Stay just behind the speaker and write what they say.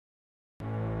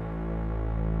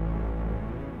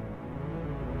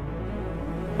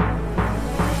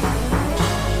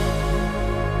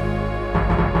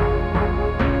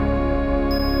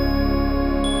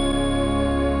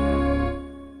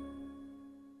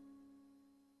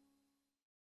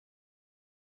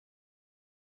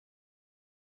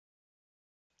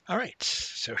All right,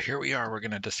 so here we are. We're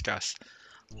going to discuss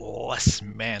Les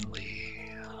Manley,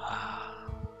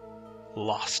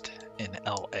 Lost in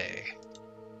L.A.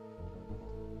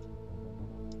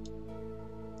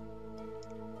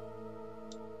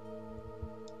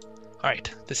 All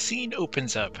right, the scene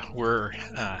opens up. We're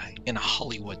in a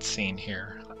Hollywood scene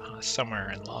here,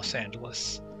 somewhere in Los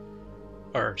Angeles,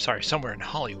 or sorry, somewhere in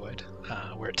Hollywood,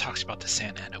 where it talks about the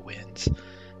Santa Ana winds,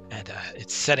 and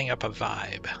it's setting up a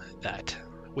vibe that,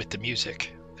 with the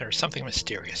music, there's something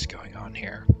mysterious going on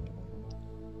here.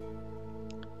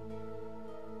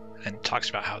 And it talks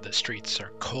about how the streets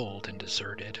are cold and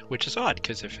deserted, which is odd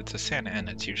because if it's a Santa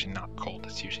Ana, it's usually not cold.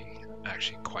 It's usually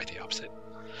actually quite the opposite.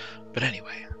 But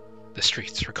anyway, the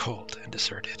streets are cold and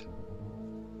deserted.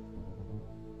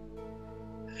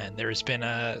 And there's been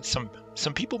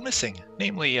some people missing,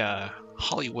 namely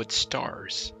Hollywood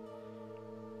stars.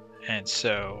 And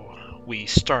so we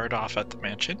start off at the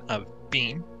mansion of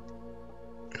Bean,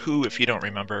 who, if you don't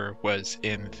remember, was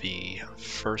in the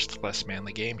first Les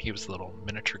Manley game. He was the little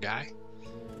miniature guy.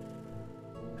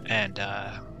 And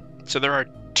so there are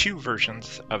two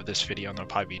versions of this video, and there'll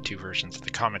probably be two versions of the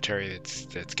commentary. It's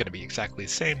going to be exactly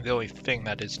the same. The only thing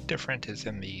that is different is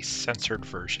in the censored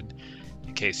version,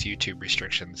 in case YouTube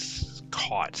restrictions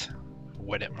caught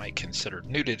what it might consider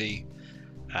nudity.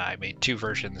 I made two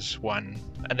versions, one,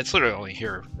 and it's literally only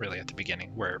here really at the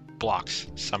beginning, where it blocks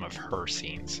some of her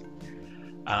scenes.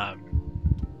 But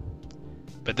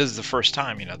this is the first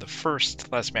time, the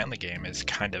first Les Manley game is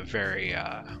kind of very,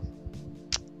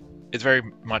 it's very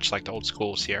much like the old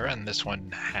school Sierra, and this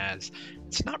one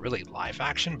it's not really live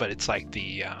action, but it's like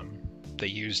they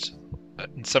used,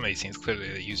 in some of these scenes,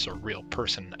 clearly they used a real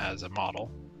person as a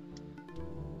model.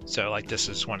 So like this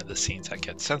is one of the scenes that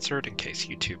gets censored in case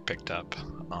YouTube picked up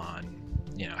on,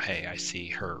 hey, I see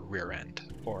her rear end,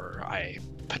 or I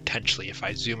potentially, if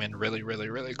I zoom in really, really,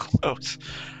 really close,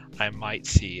 I might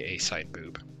see a side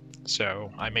boob.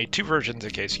 So I made two versions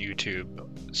in case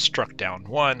YouTube struck down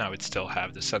one. I would still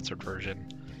have the censored version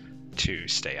to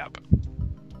stay up.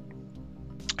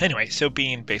 Anyway, so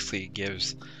Bean basically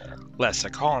gives Les a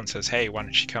call and says, hey, why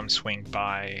don't you come swing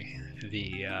by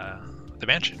the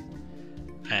mansion?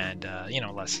 And,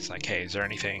 Les is like, hey, is there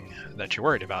anything that you're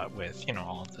worried about with,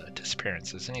 all the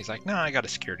disappearances? And he's like, no, I got a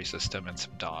security system and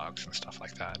some dogs and stuff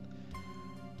like that.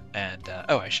 And,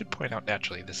 I should point out,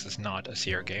 naturally, this is not a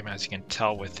Sierra game. As you can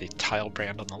tell with the tile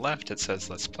brand on the left, it says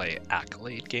let's play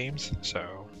Accolade games.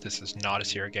 So this is not a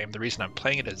Sierra game. The reason I'm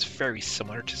playing it is very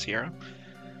similar to Sierra.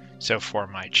 So for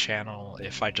my channel,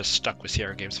 if I just stuck with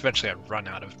Sierra games, eventually I'd run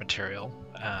out of material,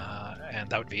 and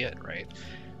that would be it, right?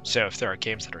 So if there are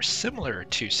games that are similar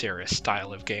to Sierra's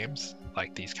style of games,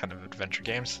 like these kind of adventure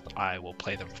games, I will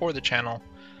play them for the channel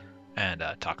and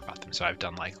talk about them. So I've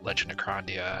done like Legend of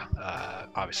Grandia,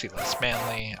 obviously Les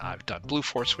Manley. I've done Blue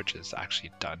Force, which is actually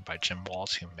done by Jim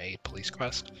Walls, who made Police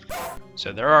Quest.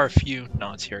 So there are a few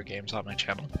non-Sierra games on my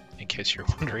channel, in case you're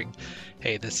wondering.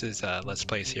 Hey, this is Let's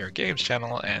Play Sierra Games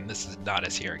channel, and this is not a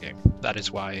Sierra game. That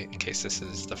is why, in case this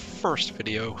is the first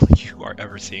video you are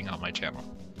ever seeing on my channel.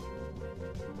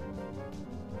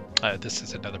 This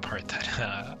is another part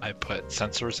that I put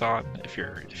censors on. If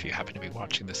you happen to be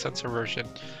watching the censor version,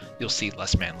 you'll see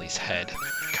Les Manley's head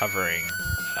covering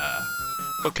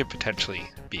what could potentially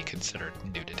be considered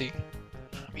nudity.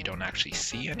 You don't actually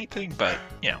see anything, but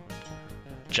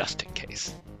just in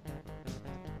case.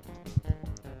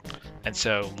 And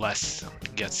so Les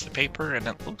gets the paper, and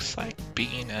it looks like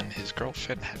Bean and his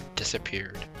girlfriend have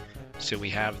disappeared. So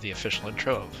we have the official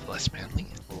intro of Les Manley,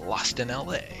 Lost in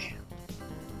L.A.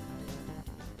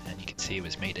 See, it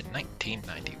was made in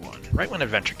 1991, right when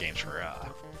adventure games were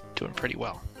doing pretty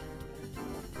well.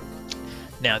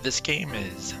 Now, this game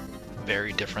is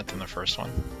very different than the first one.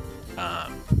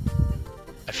 I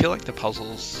feel like the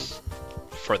puzzles,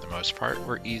 for the most part,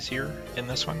 were easier in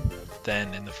this one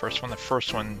than in the first one. The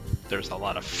first one, there's a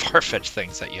lot of far-fetched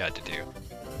things that you had to do.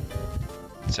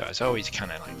 So as always,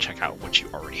 kind of like check out what you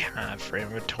already have for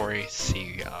inventory,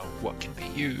 see what can be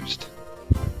used.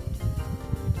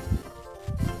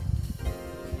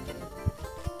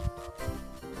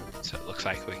 So it looks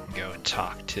like we can go and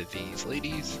talk to these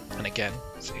ladies. And again,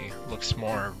 see, looks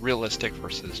more realistic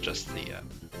versus just the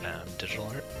digital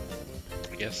art,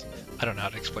 I guess. I don't know how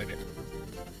to explain it.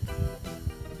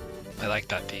 I like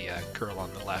that the girl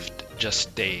on the left just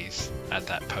stays at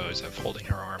that pose of holding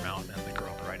her arm out, and the girl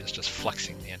on the right is just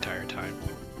flexing the entire time.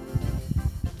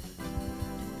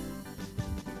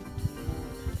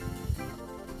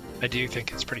 I do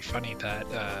think it's pretty funny that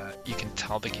you can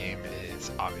tell the game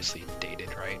is obviously dated,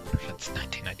 right? If it's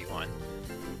 1991,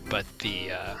 but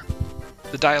the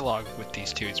the dialogue with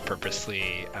these two is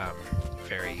purposely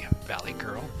very Valley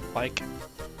Girl like.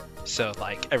 So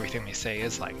like everything they say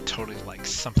is like totally like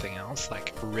something else,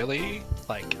 like really,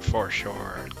 like for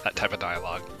sure, that type of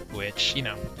dialogue, which, you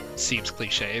know, seems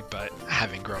cliche, but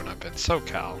having grown up in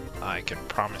SoCal, I can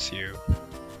promise you,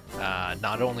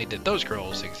 not only did those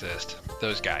girls exist,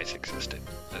 those guys existed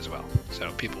as well.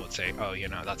 So people would say, oh, you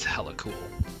know, that's hella cool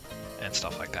and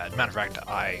stuff like that. Matter of fact,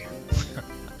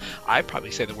 I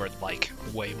probably say the word like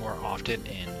way more often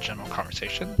in general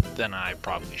conversation than I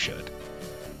probably should.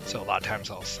 So a lot of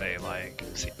times I'll say like,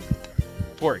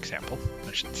 for example,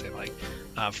 I should say like,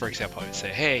 for example, I would say,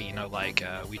 hey, you know, like,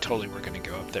 we totally were going to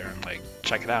go up there and like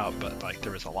check it out, but like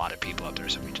there was a lot of people up there,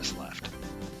 so we just left.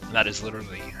 And that is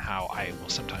literally how I will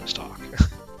sometimes talk.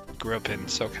 Grew up in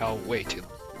SoCal way too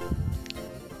long.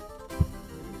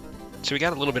 So we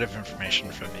got a little bit of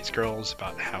information from these girls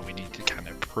about how we need to kind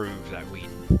of prove that we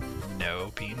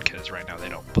know Bean, because right now they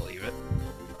don't believe it.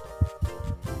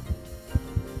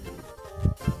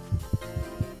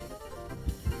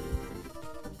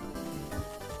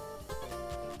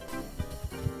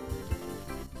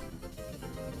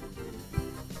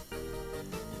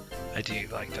 I do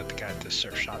like that the guy at the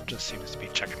surf shop just seems to be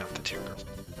checking out the two girls.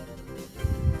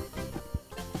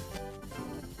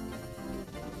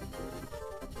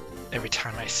 Every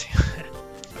time I see...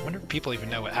 I wonder if people even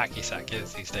know what hacky sack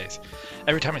is these days.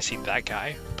 Every time I see that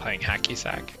guy playing hacky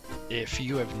sack, if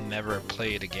you have never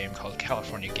played a game called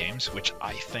California Games, which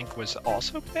I think was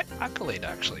also Accolade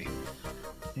actually,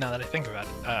 now that I think about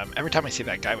it, every time I see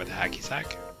that guy with a hacky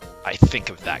sack, I think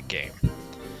of that game.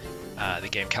 The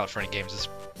game California Games is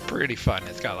pretty fun.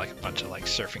 It's got like a bunch of like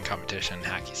surfing competition,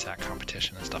 hacky sack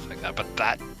competition and stuff like that, but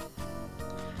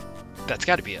that's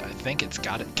got to be it. I think it's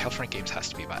got it. California Games has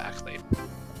to be by Accolade.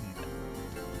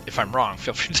 If I'm wrong,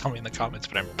 feel free to tell me in the comments,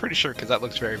 but I'm pretty sure because that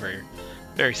looks very, very,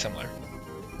 very similar.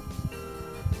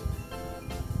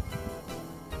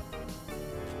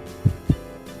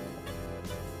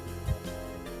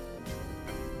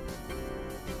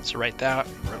 So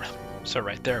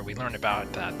right there, we learned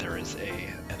about that there is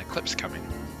an eclipse coming.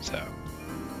 So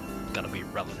that'll be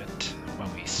relevant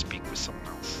when we speak with someone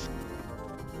else.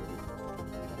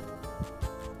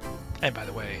 And by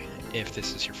the way, if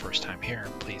this is your first time here,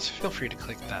 please feel free to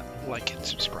click that like and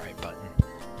subscribe button.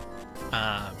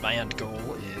 My end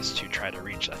goal is to try to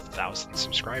reach 1,000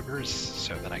 subscribers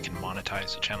so that I can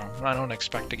monetize the channel. I don't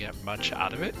expect to get much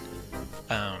out of it,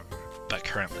 but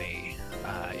currently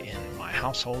in my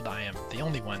household, I am the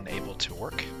only one able to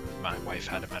work. My wife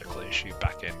had a medical issue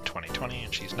back in 2020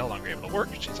 and she's no longer able to work.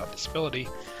 She's on disability.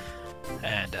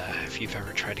 And if you've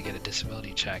ever tried to get a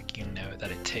disability check, you know that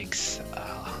it takes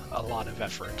a lot of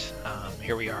effort.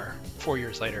 Here we are, 4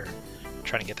 years later,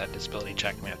 trying to get that disability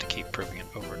check, and we have to keep proving it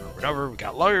over and over and over. We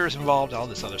got lawyers involved, all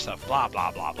this other stuff, blah,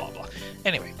 blah, blah, blah, blah.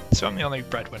 Anyway, so I'm the only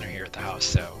breadwinner here at the house,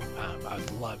 so I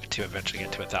would love to eventually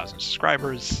get to 1,000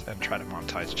 subscribers and try to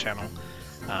monetize the channel.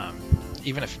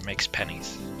 Even if it makes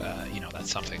pennies, you know,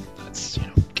 that's something that's, you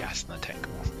know, gas in the tank.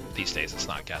 Well, these days it's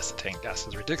not gas in the tank, gas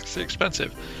is ridiculously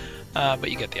expensive, but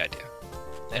you get the idea.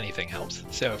 Anything helps.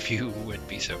 So if you would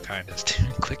be so kind as to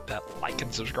click that like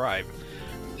and subscribe,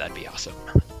 that'd be awesome.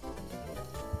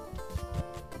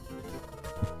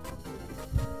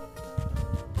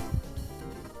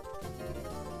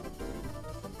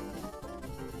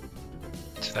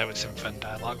 So that was some fun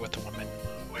dialogue with the woman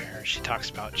where she talks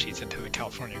about she's into the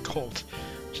California cold.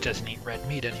 She doesn't eat red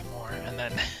meat anymore, and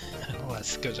then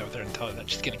Les goes over there and tells her that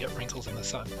she's gonna get wrinkles in the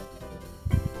sun.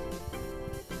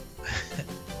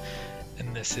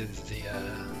 And this is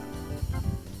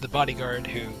the bodyguard,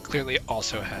 who clearly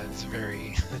also has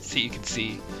very... See, you can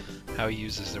see how he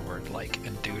uses the word like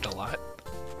and dude a lot.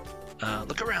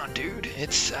 Look around, dude.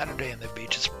 It's Saturday and the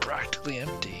beach is practically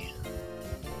empty.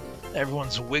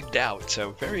 Everyone's wigged out,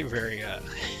 so very, very,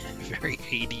 very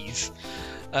 80s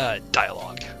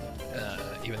dialogue.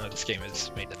 Even though this game is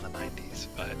made in the 90s,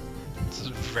 but it's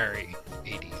very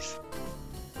 80s.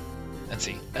 And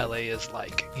see, LA is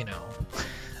like, you know...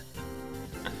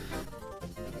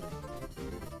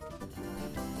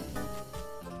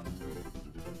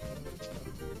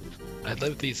 I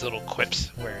love these little quips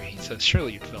where he says,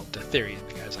 surely you developed a theory, and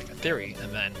the guy's like, a theory,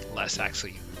 and then Les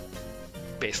actually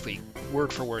basically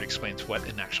word for word explains what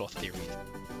an actual theory is.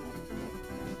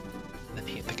 Then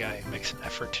the guy makes an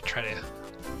effort to try to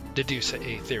deduce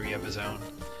a theory of his own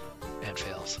and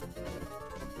fails.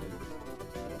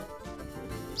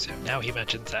 So now he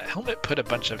mentions that Helmet put a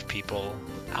bunch of people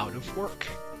out of work,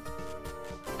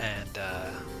 and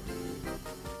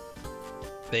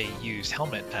they used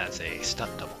Helmet as a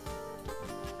stunt double.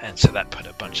 And so that put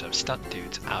a bunch of stunt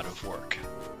dudes out of work.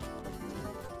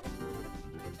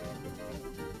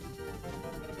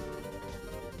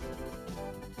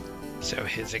 So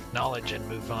his acknowledge and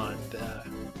move on,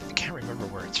 I can't remember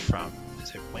where it's from.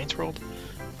 Is it Wayne's World?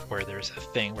 Where there's a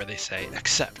thing where they say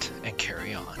accept and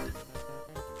carry on.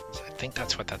 So I think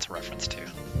that's what that's a reference to.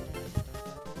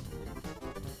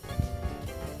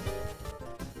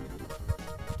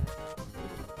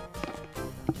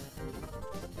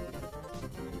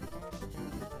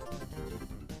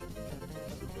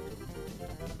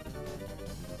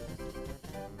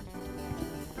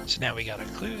 So now we got a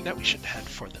clue that we should head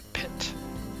for the pit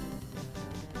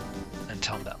and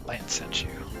tell them that Lance sent you.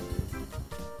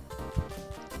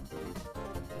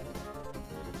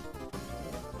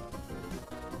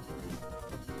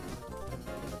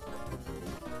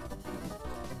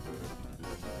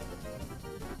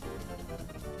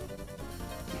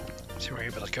 So we're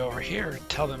able to go over here and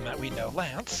tell them that we know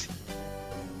Lance.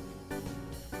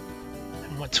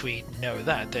 And once we know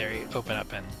that, they open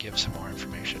up and give some more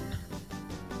information.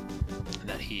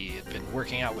 That he had been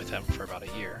working out with them for about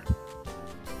a year.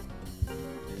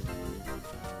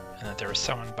 And that there was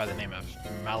someone by the name of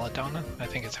Maladonna, I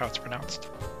think is how it's pronounced.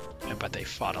 But they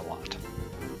fought a lot,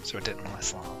 so it didn't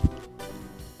last long.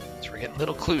 So we're getting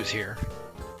little clues here.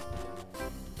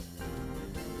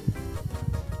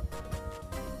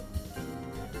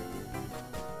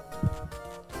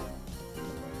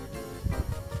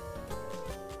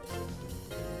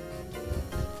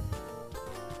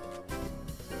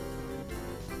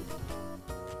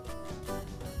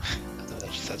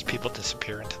 As people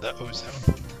disappear into the ozone.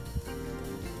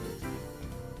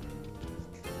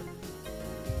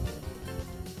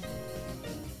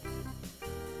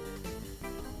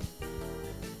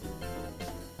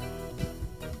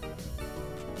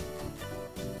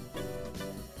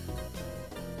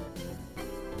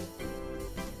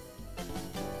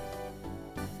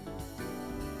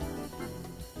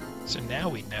 So now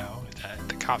we know that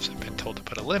the cops have been told to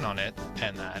put a lid on it,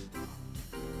 and that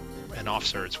an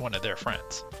officer is one of their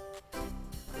friends.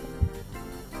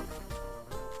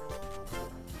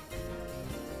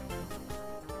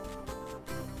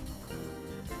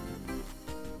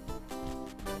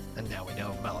 And now we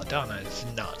know Maladonna is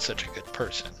not such a good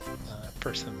person. A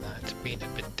person that Bean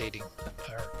had been dating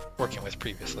or working with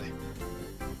previously.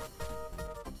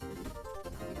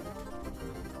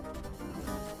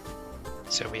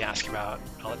 So we asked about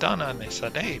Maladonna, and they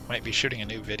said, hey, might be shooting a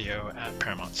new video at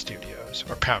Paramount Studios,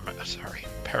 or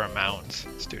Paramount's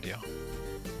studio.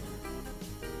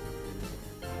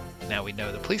 Now we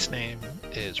know the police name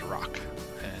is Rock,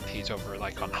 and he's over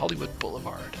like on Hollywood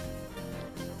Boulevard.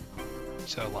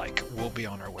 So like we'll be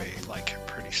on our way like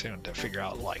pretty soon to figure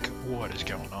out like what is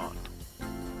going on.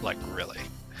 Like really.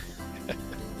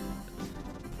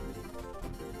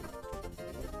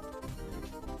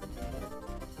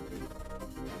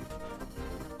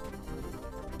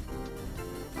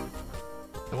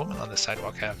 The woman on the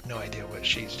sidewalk, I have no idea what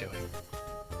she's doing.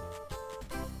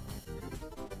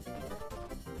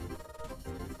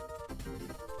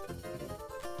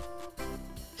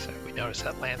 So we notice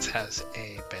that Lance has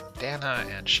a bandana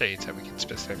and shades that we can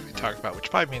specifically talk about,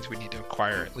 which probably means we need to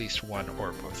acquire at least one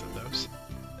or both of those.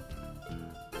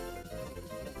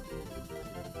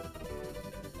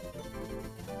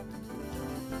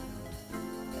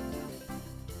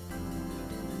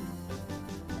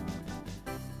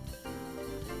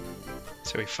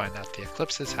 So we find out the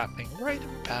eclipse is happening right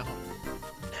about now.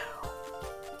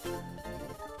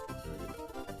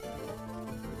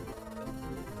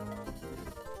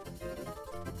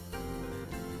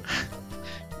 I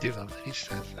do love that he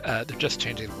says they're just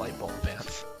changing the light bulb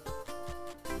bands.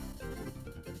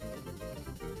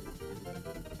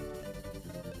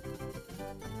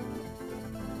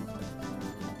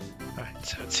 Alright,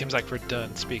 so it seems like we're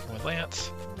done speaking with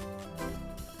Lance.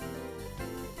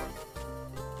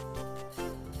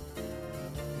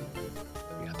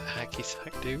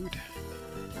 Sack dude.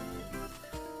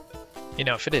 You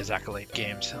know, if it is Accolade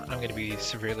Games, I'm going to be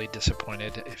severely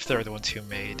disappointed if they're the ones who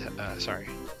made,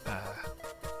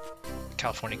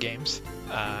 California Games,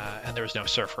 and there was no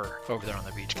surfer over there on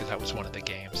the beach because that was one of the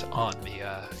games on the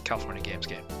California Games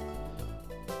game.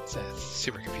 It's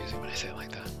super confusing when I say it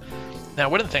like that. Now,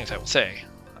 one of the things I will say,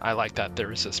 I like that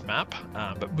there is this map,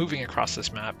 but moving across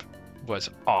this map was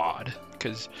odd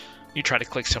because you try to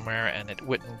click somewhere and it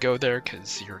wouldn't go there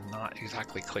because you're not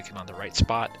exactly clicking on the right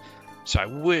spot. So I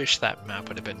wish that map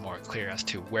would have been more clear as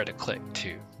to where to click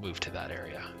to move to that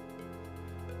area.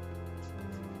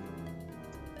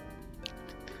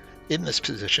 In this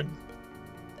position,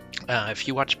 if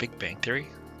you watch Big Bang Theory,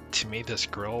 to me this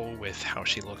girl with how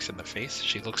she looks in the face,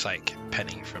 she looks like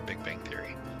Penny from Big Bang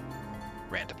Theory,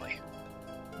 randomly.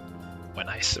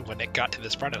 When it got to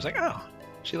this part, I was like, oh,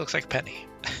 she looks like Penny.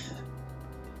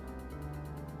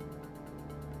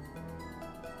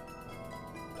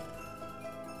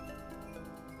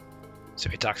 So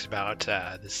he talks about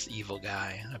this evil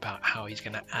guy, about how he's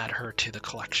going to add her to the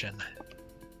collection.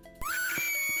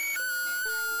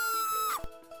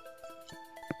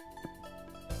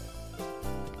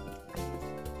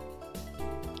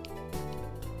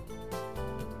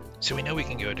 So we know we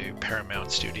can go to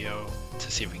Paramount Studio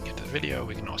to see if we can get to the video.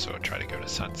 We can also try to go to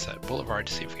Sunset Boulevard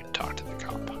to see if we can talk to the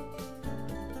cop.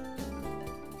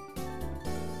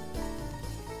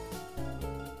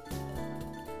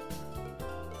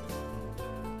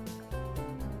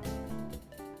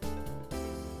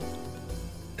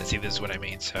 And see, this is what I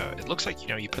mean. So it looks like,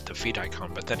 you put the feed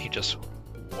icon, but then he just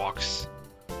walks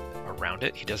around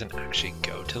it. He doesn't actually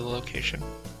go to the location.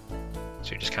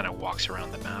 So he just kind of walks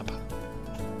around the map.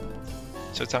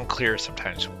 So it's unclear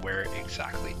sometimes where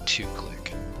exactly to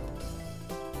click.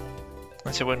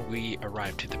 And so when we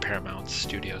arrive to the Paramount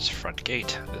Studios front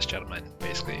gate, this gentleman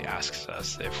basically asks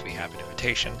us if we have an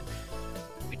invitation.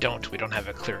 We don't have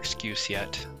a clear excuse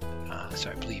yet,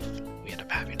 so I believe we end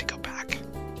up having to go back.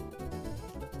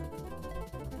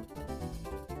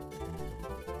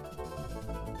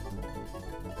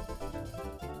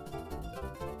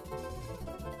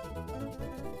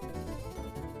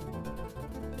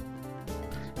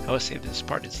 I would say this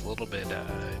part is a little bit,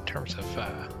 in terms of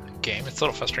game, it's a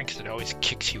little frustrating because it always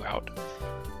kicks you out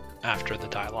after the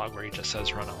dialogue where he just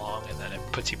says run along, and then it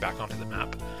puts you back onto the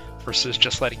map versus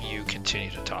just letting you continue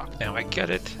to talk. Now I get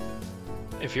it.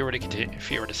 If you were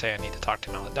to say I need to talk to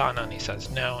Maladonna and he says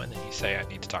no, and then you say I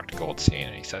need to talk to Goldstein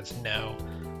and he says no,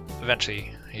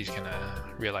 eventually he's gonna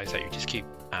realize that you just keep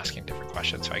asking different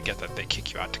questions. So I get that they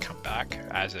kick you out to come back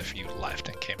as if you left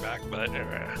and came back, but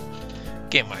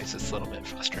game-wise it's a little bit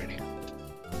frustrating.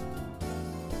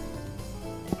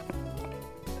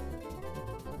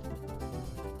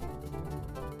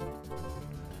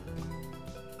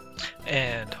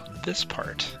 And on this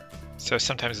part, so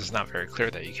sometimes it's not very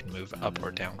clear that you can move up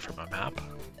or down from a map.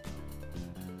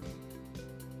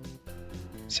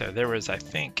 So there was, I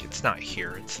think, it's not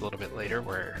here, it's a little bit later,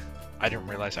 where I didn't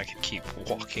realize I could keep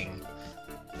walking,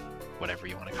 whatever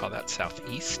you want to call that,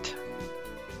 southeast,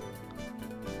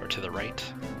 or to the right,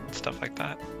 stuff like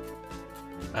that.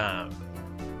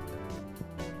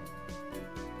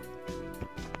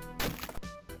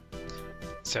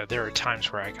 So there are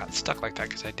times where I got stuck like that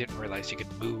because I didn't realize you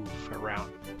could move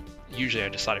around. Usually I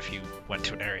just thought if you went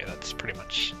to an area that's pretty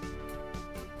much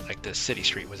like the city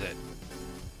street was it.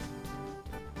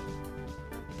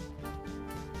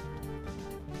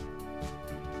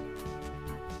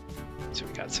 So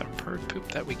we got some bird poop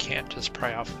that we can't just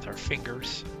pry off with our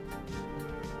fingers.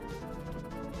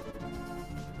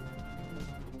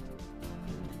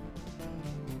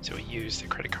 So we use the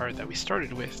credit card that we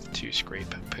started with to scrape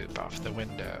poop off the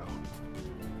window.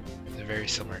 It's very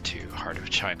similar to Heart of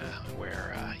China,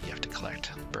 where you have to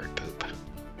collect bird poop.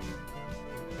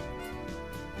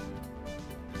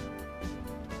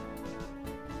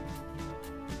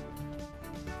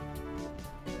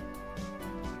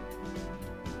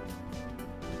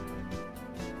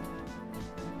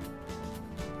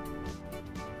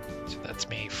 So that's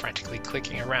me frantically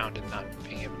clicking around and not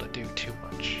being able to do too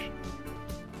much.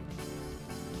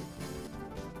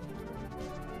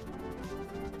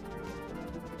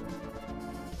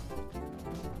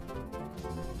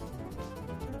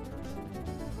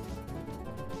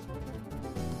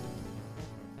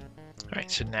 Alright,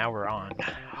 so now we're on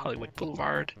Hollywood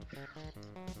Boulevard.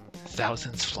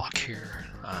 Thousands flock here,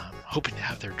 hoping to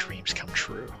have their dreams come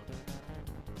true.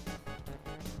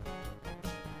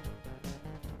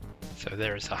 So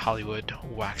there's the Hollywood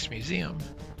Wax Museum.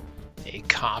 A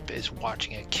cop is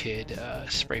watching a kid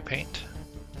spray paint.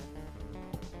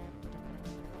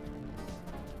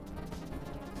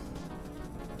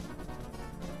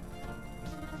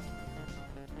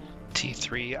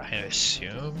 T3, I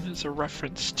assume, is a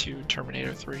reference to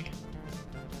Terminator 3.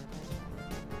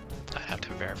 I have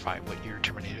to verify what year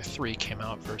Terminator 3 came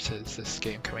out versus this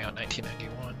game coming out in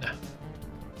 1991.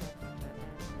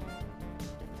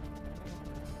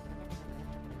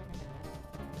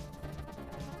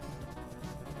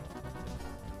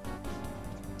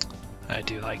 I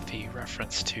do like the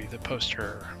reference to the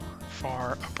poster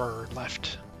far upper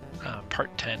left,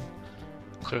 part 10.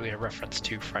 Clearly a reference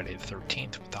to Friday the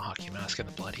 13th with the hockey mask and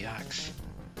the bloody axe.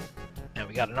 Now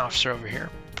we got an officer over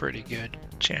here. Pretty good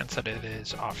chance that it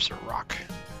is Officer Rock.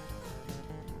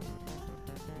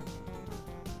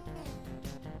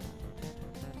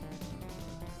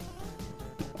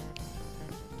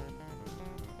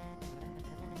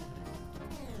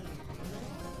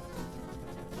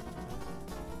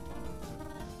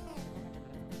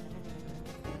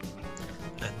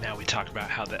 And now we talk about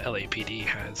how the LAPD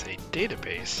has a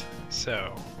database.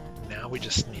 So now now we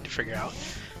just need to figure out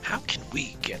how can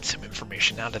we get some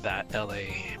information out of that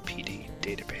LAPD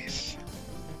database.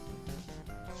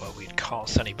 What we'd call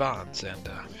Sonny Bonds and,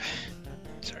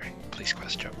 sorry, police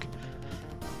quest joke.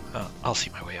 I'll see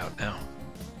my way out now.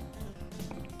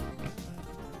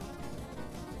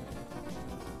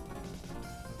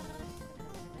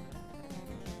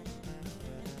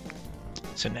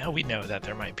 So now we know that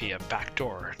there might be a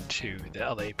backdoor to the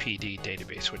LAPD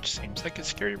database, which seems like a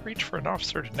scary reach for an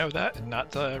officer to know that and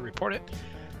not report it.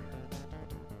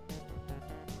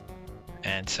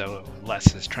 And so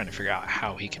Les is trying to figure out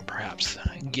how he can perhaps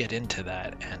get into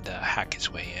that and hack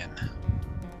his way in.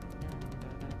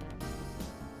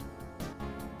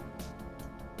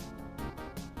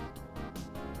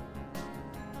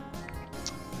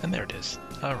 And there it is,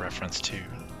 a reference to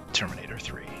Terminator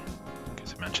 3,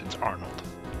 because it mentions Arnold.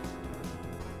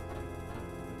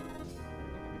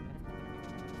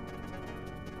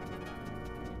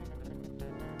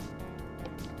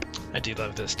 I do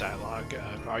love this dialogue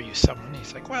of, are you someone?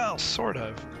 He's like, well, sort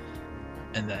of.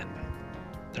 And then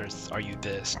there's, are you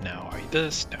this? No. Are you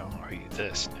this? No. Are you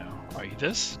this? No. Are you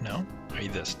this? No. Are you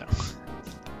this? No.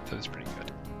 That was pretty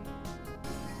good.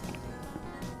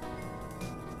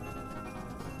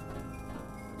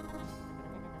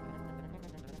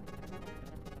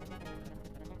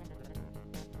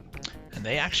 And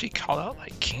they actually call out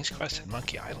like King's Quest and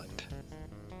Monkey Island.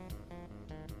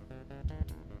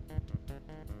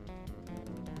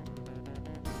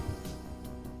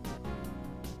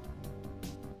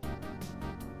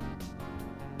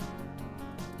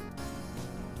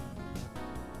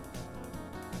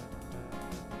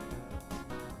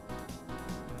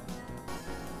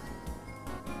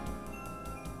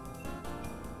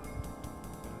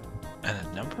 And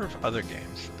a number of other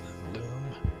games. Loom.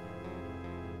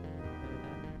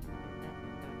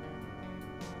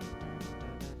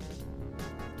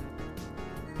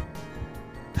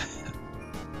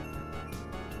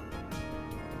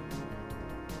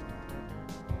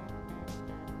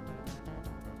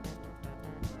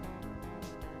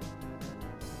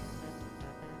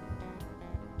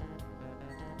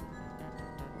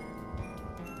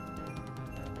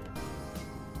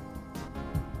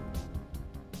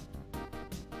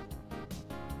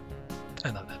 I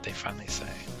love that they finally say,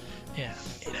 yeah,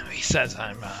 you know, he says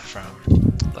I'm from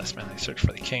Les Manley, Search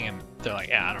for the King, and they're like,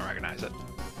 yeah, I don't recognize it.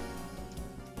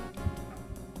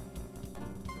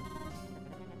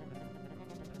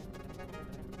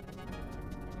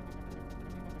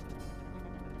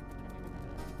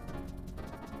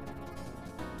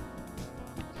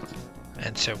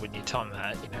 And so when you tell them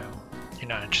that, you know, you're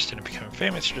not interested in becoming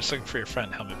famous, you're just looking for your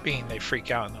friend Helmut Bean, they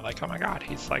freak out and they're like, oh my god,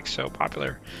 he's like so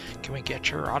popular, can we get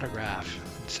your autograph?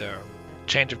 And so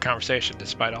change of conversation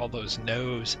despite all those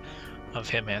no's of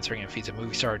him answering if he's a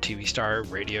movie star, TV star,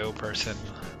 radio person.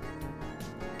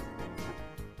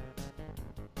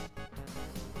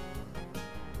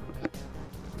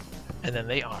 And then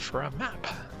they offer a map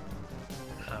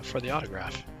for the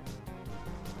autograph.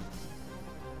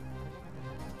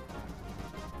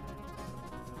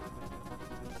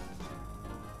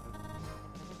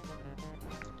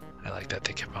 I like that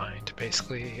they combined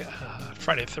basically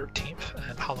Friday the 13th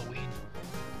and Halloween,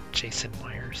 Jason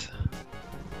Myers.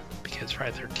 Because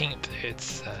Friday the 13th,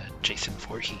 it's Jason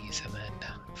Voorhees, and then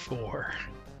for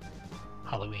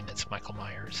Halloween, it's Michael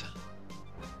Myers.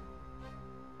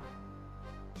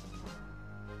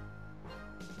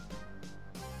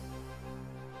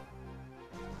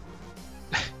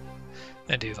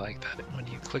 I do like that. When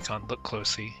you click on look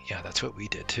closely, yeah, that's what we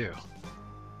did too.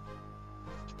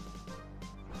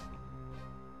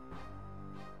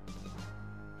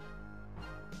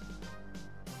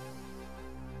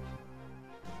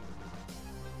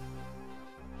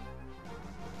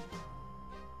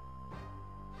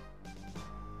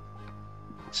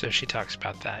 So she talks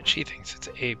about that. She thinks it's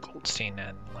Abe Goldstein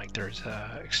and like there's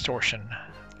a extortion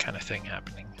kind of thing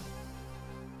happening.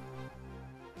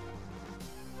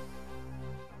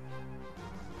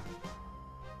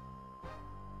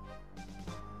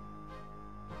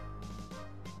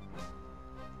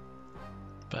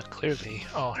 But clearly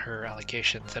all her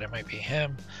allegations that it might be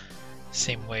him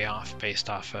seem way off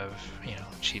based off of, you know,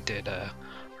 she did a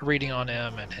reading on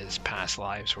him and his past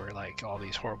lives were like all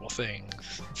these horrible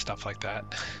things and stuff like that.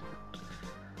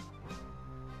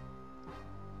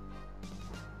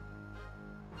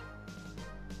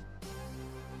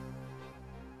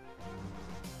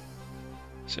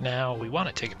 So now we want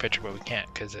to take a picture, but we can't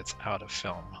because it's out of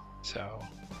film. So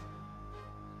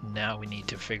now we need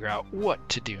to figure out what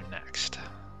to do next.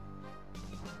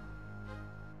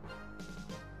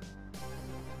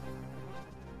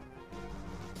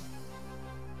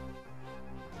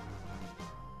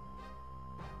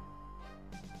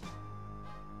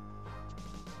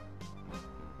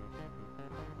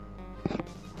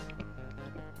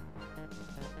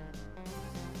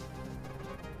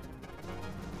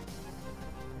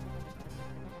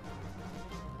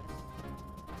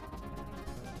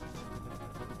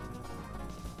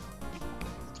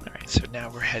 now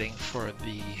we're heading for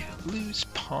the Blues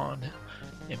Pawn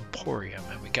Emporium,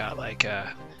 and we got like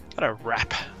got a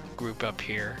rap group up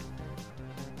here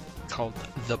called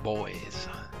The Boys.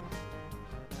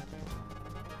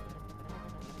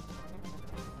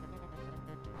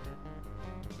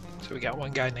 So we got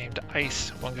one guy named Ice,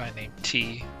 one guy named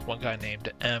T, one guy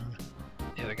named M,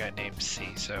 the other guy named C.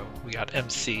 So we got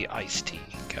MC Ice T,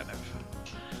 kind of.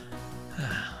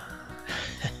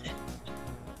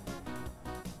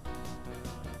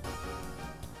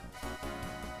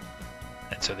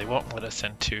 And so they won't let us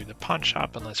into the pawn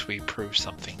shop unless we prove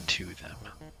something to them.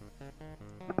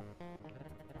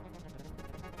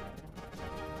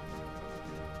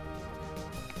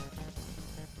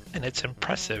 And it's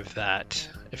impressive that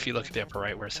if you look at the upper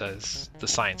right where it says the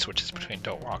sign switches between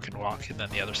don't walk and walk, and then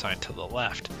the other sign to the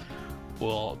left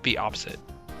will be opposite.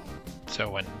 So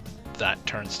when that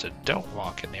turns to don't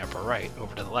walk in the upper right,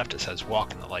 over to the left it says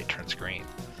walk and the light turns green.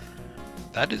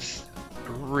 That is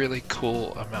a really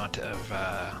cool amount of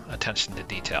attention to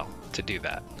detail to do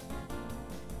that.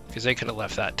 Because they could have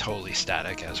left that totally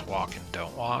static as walk and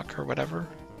don't walk or whatever.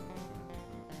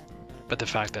 But the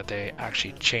fact that they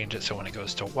actually change it so when it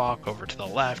goes to walk over to the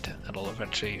left, it'll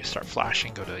eventually start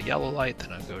flashing, go to a yellow light,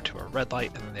 then it'll go to a red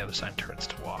light, and then the other sign turns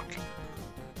to walk.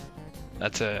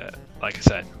 That's a, like I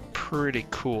said, pretty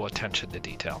cool attention to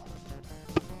detail.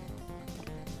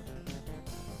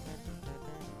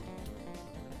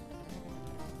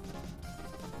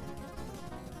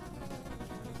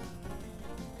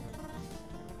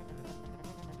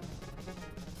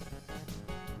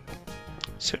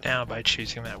 So now by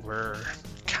choosing that, we're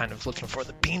kind of looking for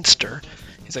the beanster.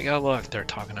 He's like, oh look, they're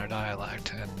talking our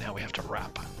dialect, and now we have to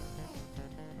rap.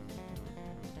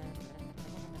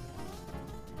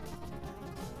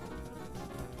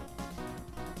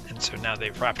 And so now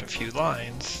they've rapped a few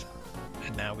lines,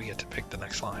 and now we get to pick the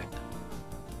next line.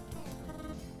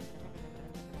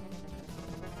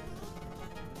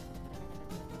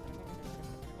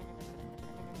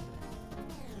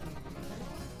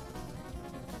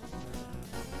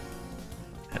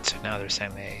 And so now they're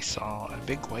saying they saw a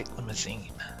big white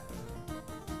limousine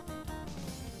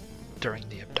during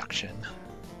the abduction.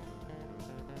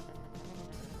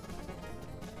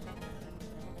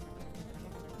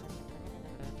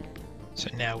 So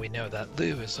now we know that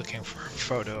Lou is looking for a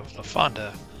photo of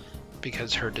LaFonda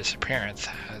because her disappearance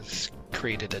has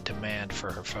created a demand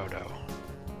for her photo.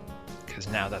 Because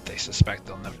now that they suspect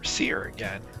they'll never see her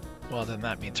again, well then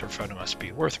that means her photo must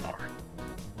be worth more.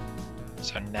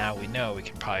 So now we know we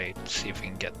can probably see if we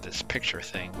can get this picture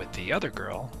thing with the other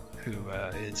girl who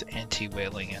is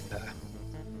anti-whaling and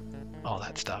all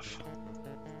that stuff.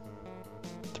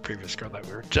 The previous girl that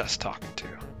we were just talking to.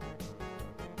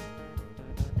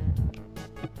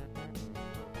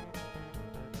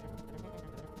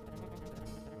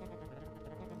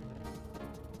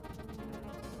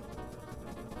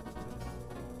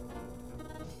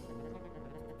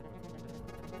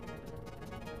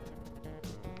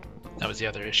 That was the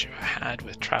other issue I had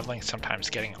with traveling,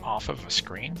 sometimes getting off of a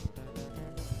screen.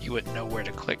 You wouldn't know where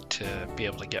to click to be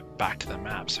able to get back to the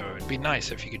map, so it would be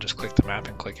nice if you could just click the map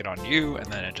and click it on you, and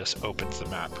then it just opens the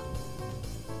map.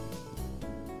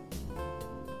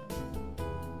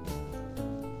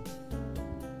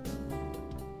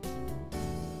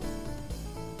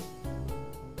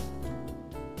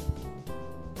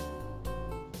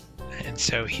 And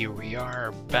so here we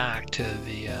are back to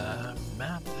the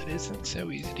map that isn't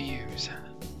so easy to use.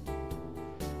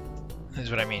 This is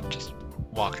what I mean, just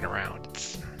walking around.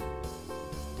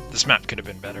 This map could have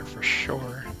been better for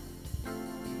sure.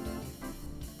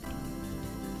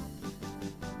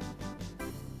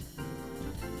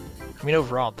 I mean,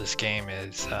 overall, this game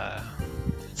is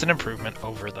it's an improvement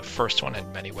over the first one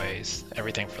in many ways.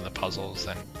 Everything from the puzzles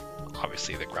and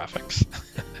obviously the graphics.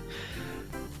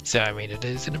 So, I mean, it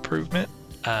is an improvement,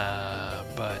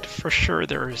 but for sure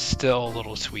there is still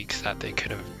little tweaks that they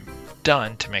could have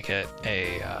done to make it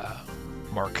a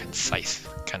more concise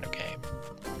kind of game.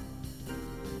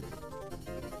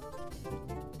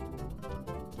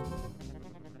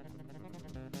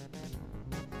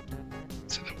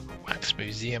 So the Wax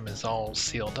Museum is all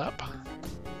sealed up,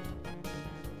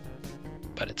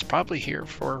 but it's probably here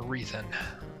for a reason.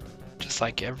 Just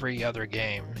like every other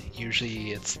game,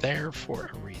 usually it's there for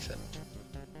a reason.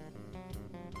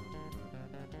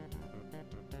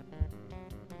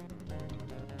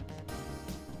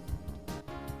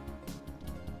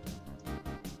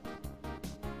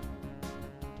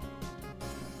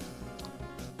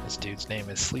 This dude's name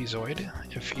is Sleazoid.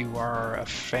 If you are a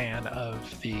fan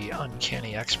of the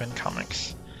Uncanny X-Men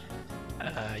comics,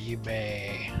 you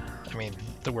may I mean,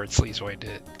 the word sleazoid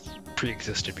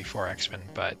pre-existed before X-Men,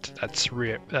 but that's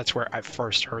where I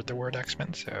first heard the word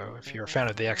X-Men. So if you're a fan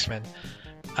of the X-Men,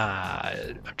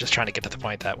 I'm just trying to get to the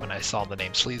point that when I saw the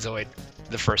name sleazoid,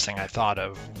 the first thing I thought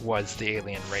of was the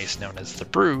alien race known as the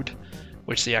Brood,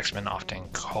 which the X-Men often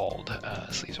called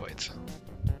sleazoids.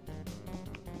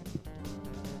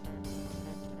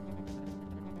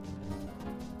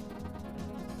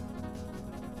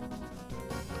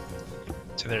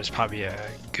 So there's probably a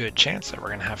good chance that we're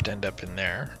going to have to end up in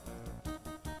there.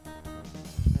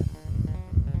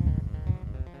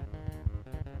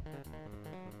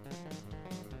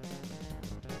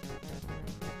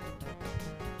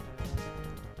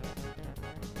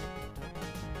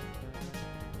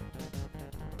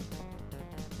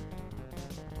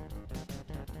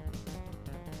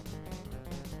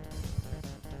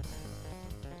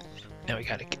 Now we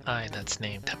got a guy that's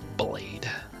named Blade.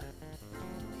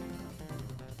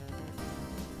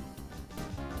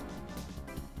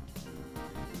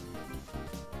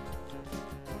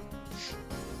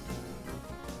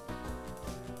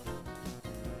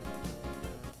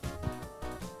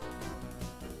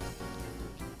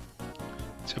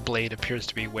 So Blade appears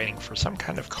to be waiting for some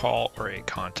kind of call or a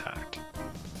contact.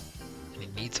 And he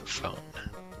needs a phone.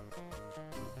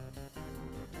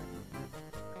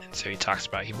 And so he talks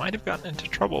about he might have gotten into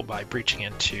trouble by breaching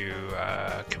into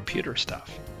computer stuff.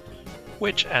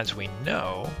 Which, as we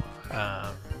know,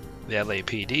 the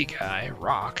LAPD guy,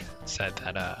 Rock, said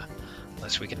that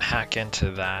unless we can hack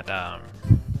into that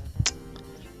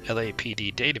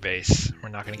LAPD database, we're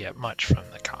not going to get much from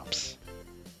the cops.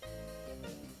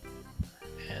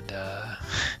 And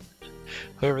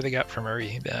whoever they got from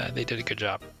Murray, they did a good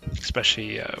job,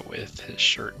 especially with his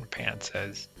shirt and pants,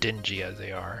 as dingy as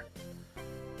they are.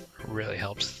 Really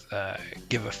helps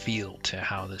give a feel to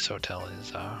how this hotel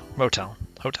is, motel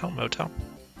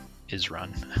is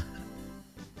run.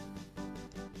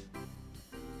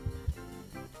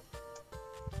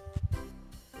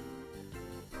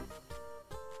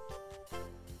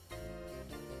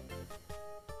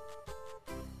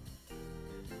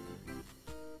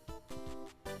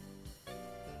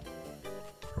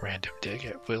 Random dig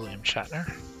at William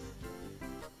Shatner.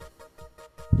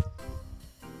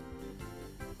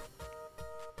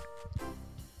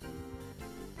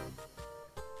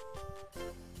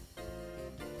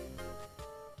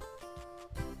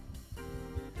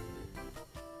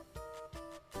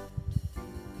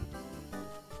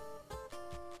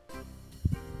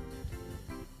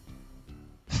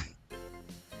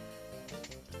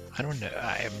 I don't know,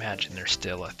 I imagine there's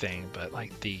still a thing, but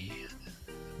like the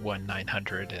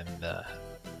 1-900 and the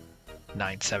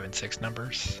 976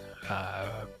 numbers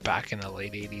back in the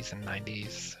late 80s and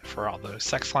 90s for all those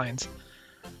sex lines.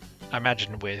 I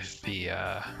imagine with the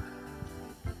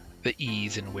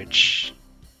ease in which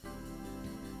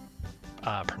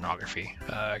pornography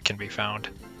can be found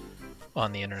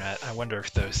on the internet, I wonder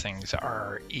if those things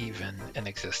are even in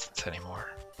existence anymore.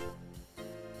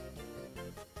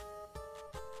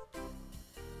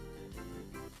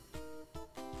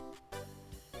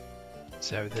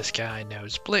 So this guy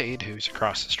knows Blade, who's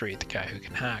across the street, the guy who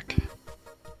can hack.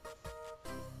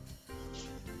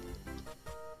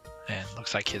 And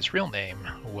looks like his real name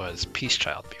was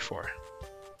Peacechild before.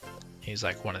 He's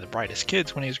like one of the brightest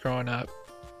kids when he was growing up,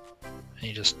 and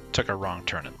he just took a wrong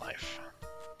turn in life.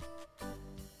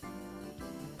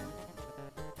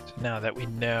 So now that we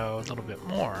know a little bit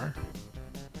more,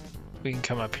 we can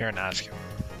come up here and ask him,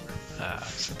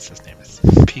 since his name is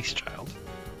Peacechild.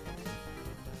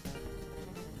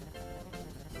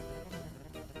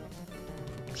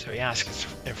 So he asks us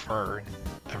if we're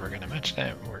ever going to mention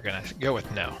it. We're going to go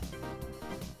with no.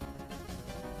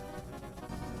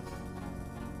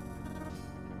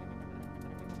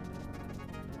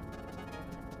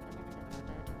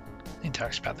 He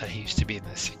talks about that he used to be in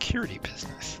the security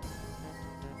business.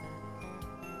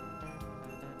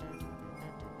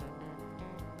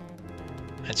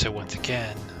 And so once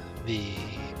again, the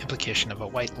implication of a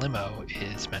white limo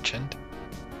is mentioned.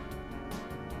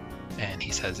 And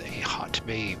he says a hot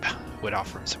babe would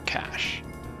offer him some cash.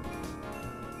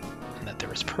 And that there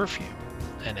was perfume,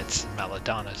 and it's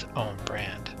Melodonna's own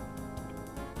brand.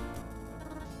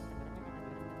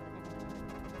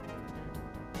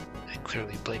 And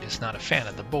clearly Blade is not a fan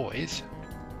of the boys.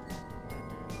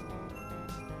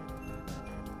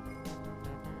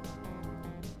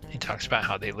 He talks about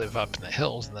how they live up in the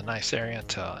hills in the nice area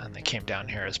and they came down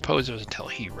here as posers until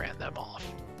he ran them off.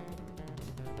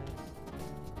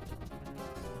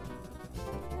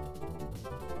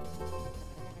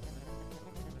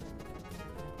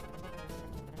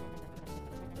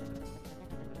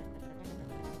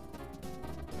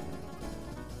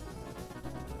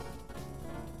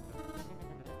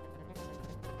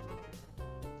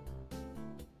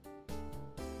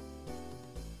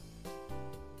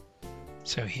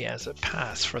 So he has a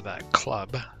pass for that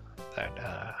club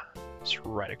that is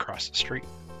right across the street.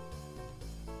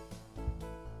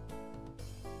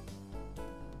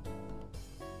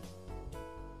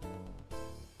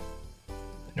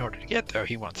 In order to get there,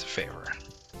 he wants a favor.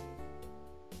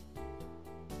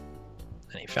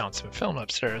 And he found some film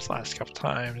upstairs last couple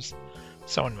times.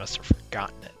 Someone must have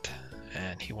forgotten it,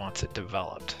 and he wants it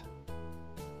developed.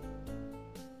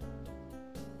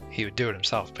 He would do it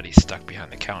himself, but he's stuck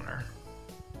behind the counter.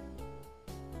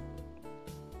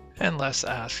 And Les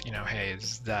asks, you know, hey,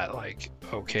 is that like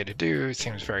okay to do? It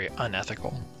seems very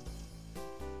unethical.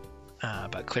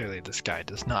 But clearly this guy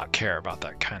does not care about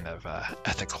that kind of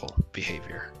ethical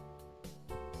behavior.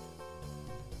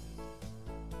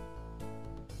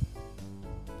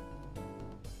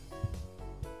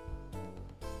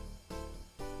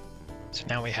 So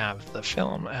now we have the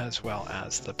film as well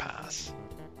as the pass.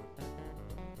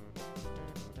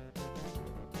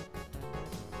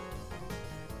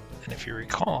 And if you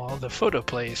recall, the photo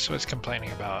place was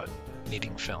complaining about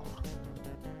needing film.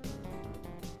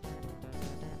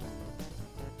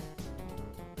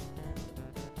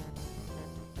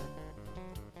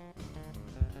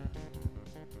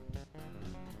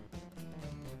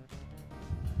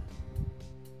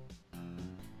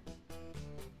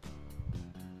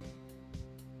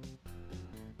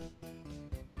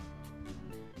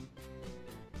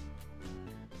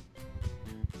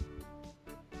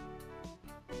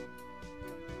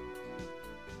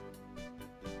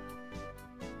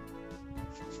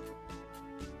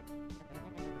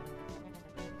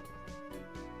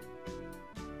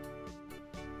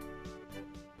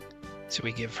 So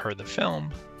we give her the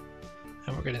film,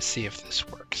 and we're going to see if this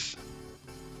works.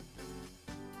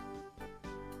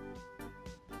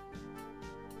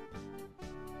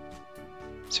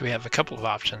 So we have a couple of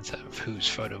options of whose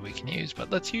photo we can use,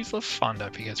 but let's use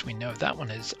LaFonda because we know that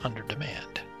one is under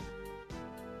demand.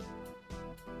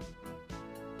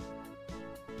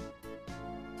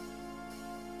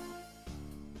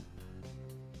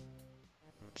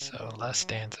 So Les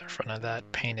stands in front of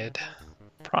that painted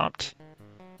prompt.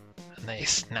 And they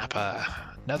snap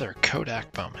another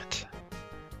Kodak moment.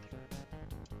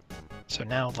 So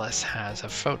now Les has a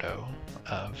photo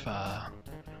of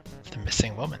the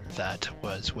missing woman that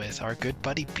was with our good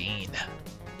buddy Bean.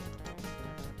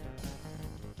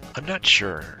 I'm not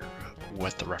sure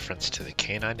what the reference to the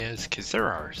canine is, because there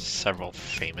are several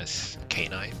famous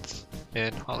canines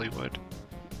in Hollywood,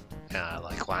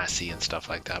 like Lassie and stuff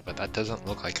like that, but that doesn't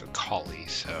look like a collie,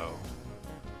 so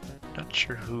not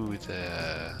sure who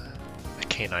the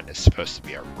canine is supposed to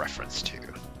be a reference to.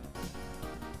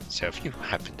 So if you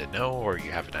happen to know, or you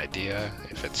have an idea,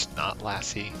 if it's not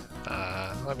Lassie,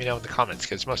 let me know in the comments,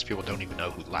 because most people don't even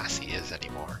know who Lassie is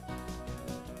anymore.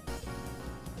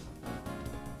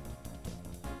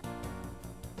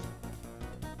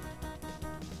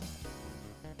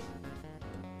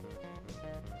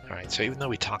 Alright, so even though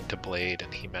we talked to Blade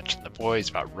and he mentioned the boys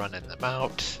about running them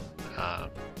out,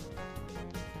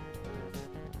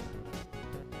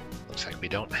 looks like we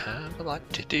don't have a lot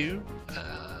to do.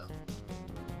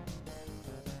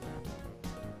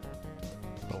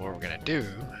 But what we're going to do is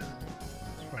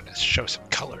we're going to show some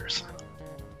colors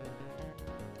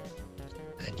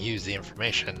and use the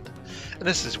information. And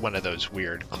this is one of those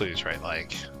weird clues, right?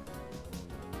 Like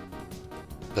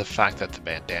the fact that the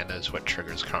bandana is what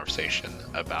triggers conversation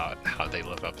about how they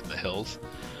live up in the hills.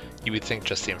 You would think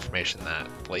just the information that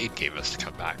Blade gave us to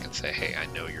come back and say, hey, I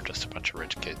know you're just a bunch of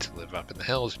rich kids who live up in the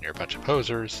hills and you're a bunch of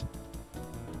posers.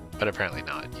 But apparently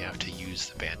not. You have to use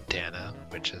the bandana,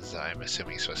 which is, I'm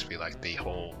assuming, supposed to be like the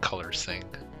whole colors thing.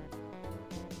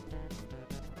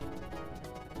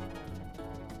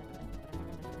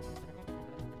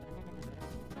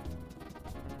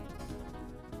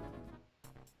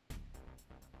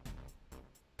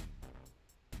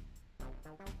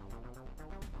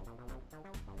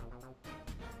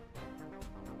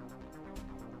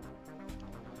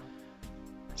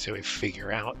 So we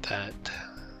figure out that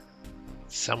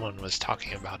someone was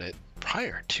talking about it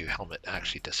prior to Helmet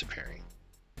actually disappearing.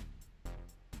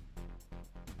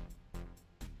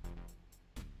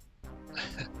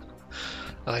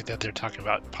 I like that they're talking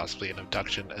about possibly an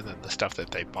abduction, and then the stuff that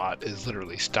they bought is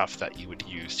literally stuff that you would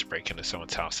use to break into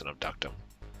someone's house and abduct them.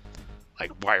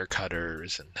 Like wire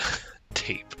cutters and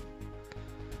tape.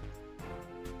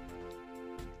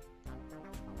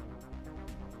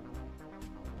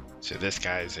 So this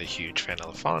guy is a huge fan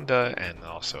of LaFonda and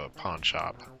also a pawn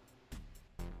shop.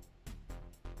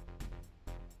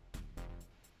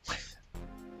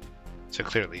 So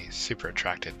clearly super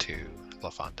attracted to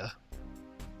LaFonda.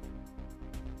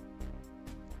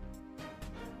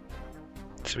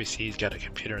 So we see he's got a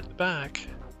computer in the back.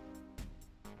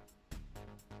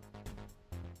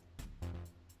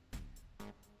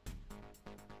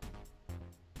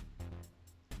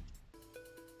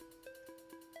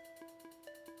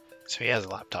 So he has a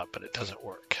laptop, but it doesn't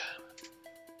work.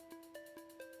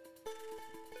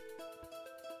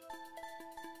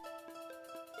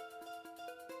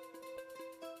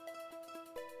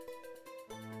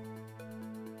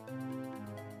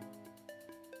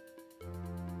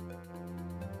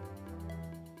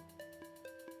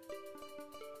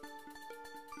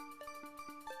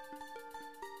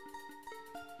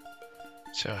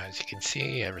 So as you can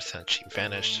see, ever since she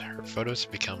vanished, her photos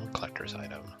have become a collector's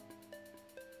item.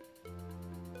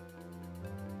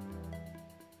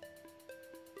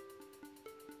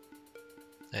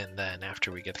 And then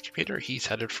after we get the computer, he's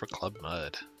headed for Club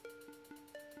Mud.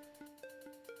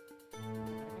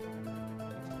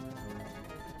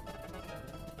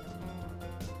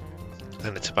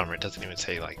 And it's a bummer, it doesn't even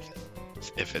say like,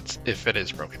 if it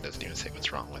is broken, it doesn't even say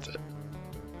what's wrong with it.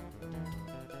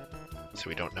 So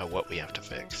we don't know what we have to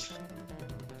fix.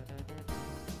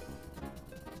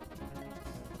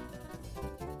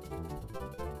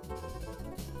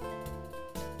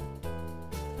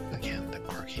 Again, the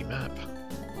quirky map.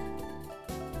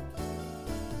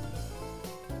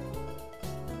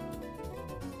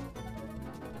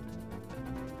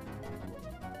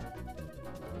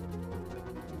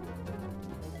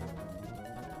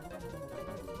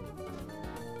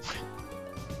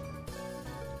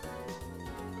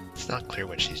 It's not clear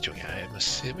what she's doing. I'm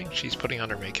assuming she's putting on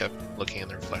her makeup, looking in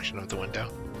the reflection of the window.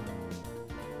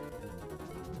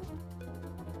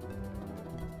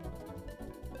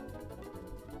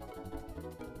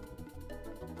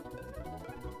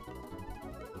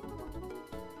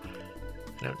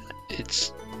 No,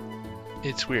 it's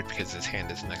weird because his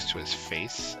hand is next to his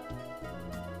face.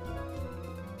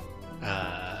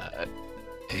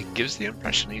 It gives the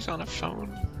impression he's on a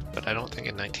phone, but I don't think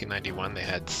in 1991 they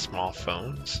had small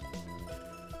phones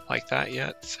like that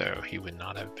yet, so he would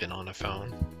not have been on a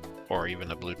phone or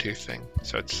even a Bluetooth thing.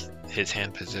 So it's his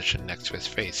hand positioned next to his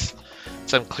face.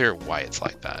 It's unclear why it's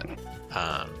like that,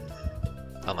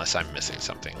 unless I'm missing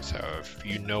something. So if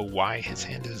you know why his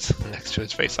hand is next to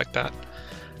his face like that,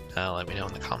 let me know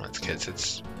in the comments,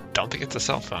 because don't think it's a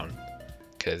cell phone,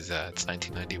 because it's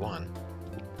 1991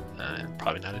 and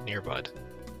probably not an earbud.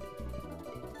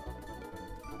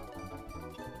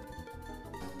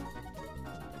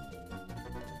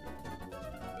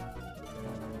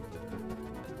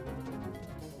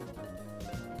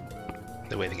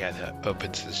 The way the guy that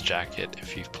opens his jacket,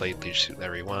 if you've played Leisure Suit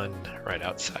Larry 1, right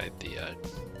outside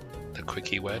the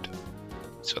quickie wed.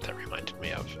 That's what that reminded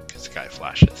me of, because the guy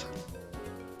flashes.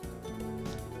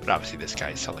 But obviously this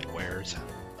guy is selling wares.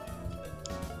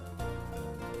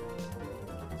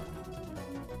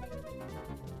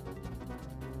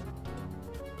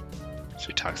 So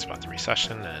he talks about the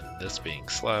recession and this being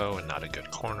slow and not a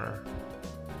good corner.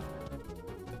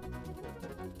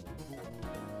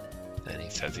 Then he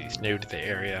says he's new to the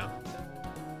area.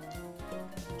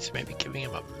 So maybe giving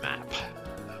him a map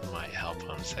might help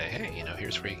him say, hey, you know,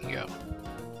 here's where you can go.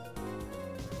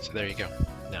 So there you go.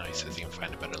 Now he says he can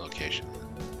find a better location.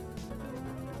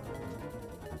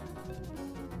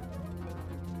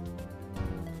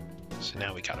 So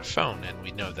now we got a phone, and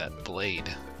we know that Blade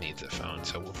needs a phone,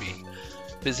 so we'll be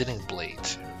visiting Blade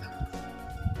soon.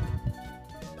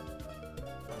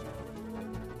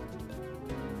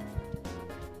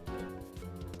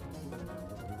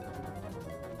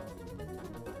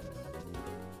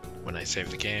 When I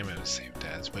saved the game, it was saved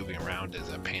as moving around is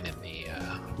a pain in the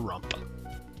rump.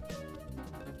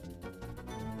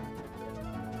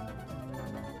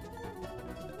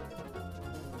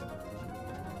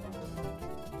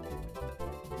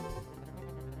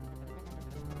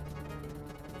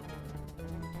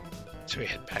 So we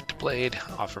head back to Blade,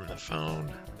 offer him the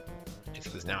phone. He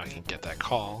says, now I can get that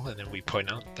call, and then we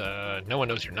point out no one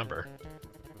knows your number.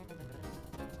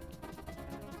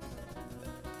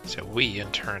 So we,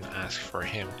 in turn, ask for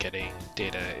him getting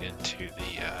data into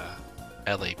the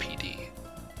LAPD.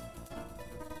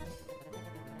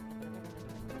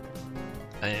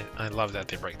 And I love that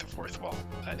they break the fourth wall.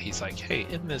 That he's like, hey,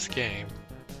 in this game,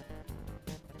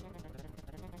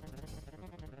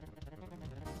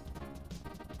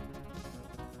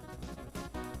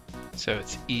 so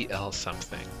it's EL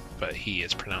something, but he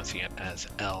is pronouncing it as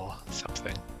L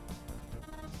something.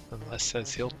 And Les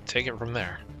says he'll take it from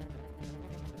there.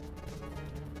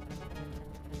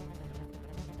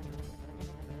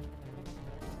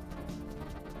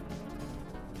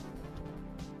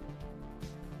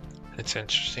 It's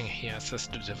interesting he asked us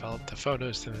to develop the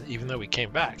photos, and even though we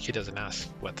came back, he doesn't ask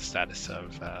what the status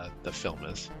of the film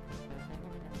is.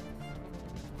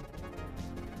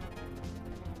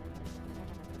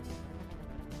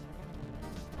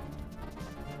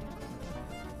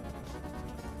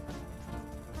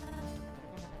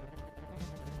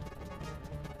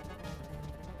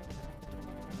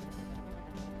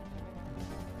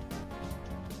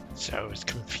 So I was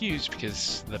confused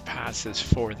because the pass is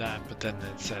for that, but then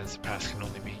it says the pass can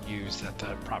only be used at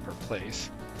the proper place.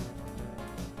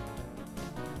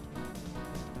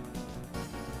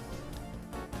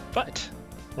 But,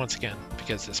 once again,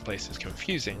 because this place is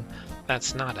confusing,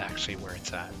 that's not actually where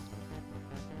it's at.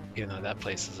 Even though that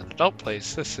place is an adult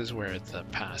place, this is where the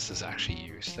pass is actually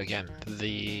used. Again,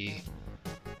 the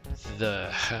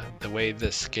way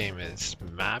this game is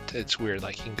mapped, it's weird.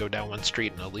 Like, you can go down one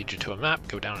street and it'll lead you to a map,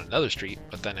 go down another street,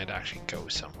 but then it actually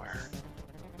goes somewhere.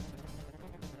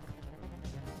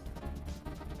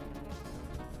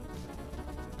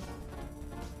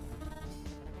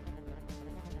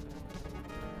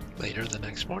 Later the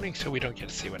next morning, so we don't get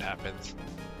to see what happens.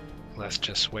 Les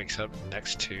just wakes up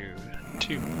next to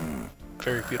two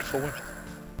very beautiful women.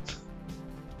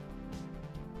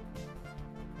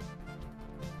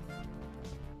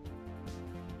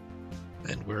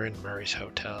 And we're in Murray's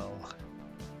hotel.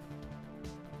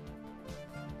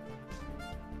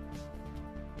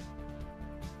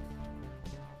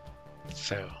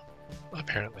 So,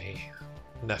 apparently,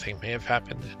 nothing may have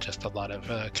happened, just a lot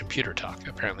of computer talk,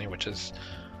 apparently, which is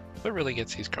what really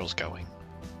gets these girls going.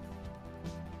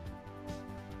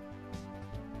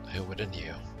 Who would have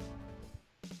knew?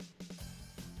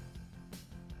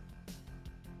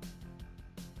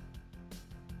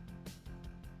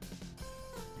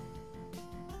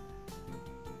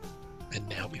 And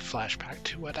now we flash back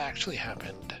to what actually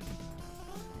happened.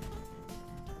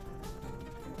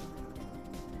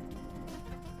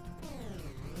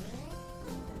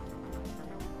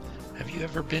 Have you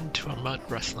ever been to a mud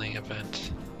wrestling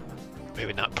event?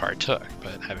 Maybe not partook,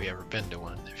 but have you ever been to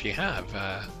one? If you have,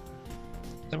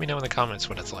 let me know in the comments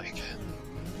what it's like.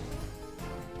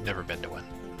 Never been to one.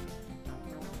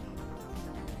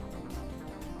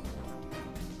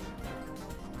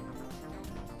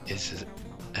 Is it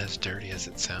as dirty as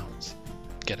it sounds?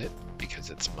 Get it? Because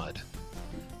it's mud.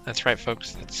 That's right,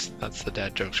 folks. That's the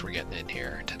dad jokes we're getting in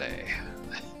here today.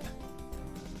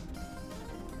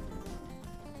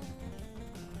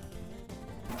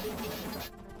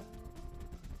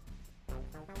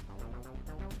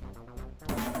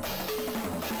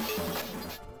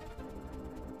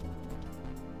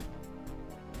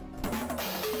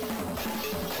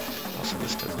 Also,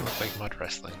 this doesn't look like mud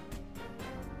wrestling.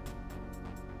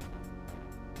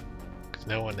 Because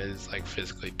no one is like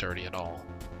physically dirty at all.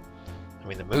 I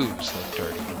mean, the moves look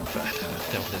dirty,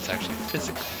 but no one is actually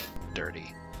physically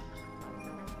dirty.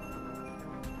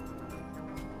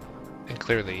 And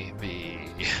clearly, the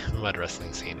mud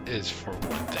wrestling scene is for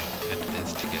one thing, and it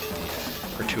is to get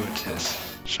the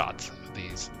gratuitous shots of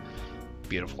these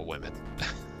beautiful women,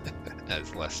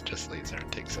 as Les just lays there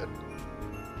and takes it.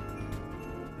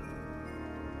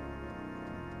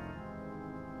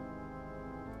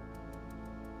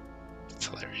 It's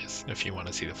hilarious. If you want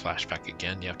to see the flashback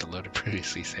again, you have to load a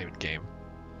previously saved game,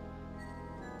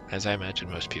 as I imagine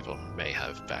most people may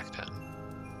have back then.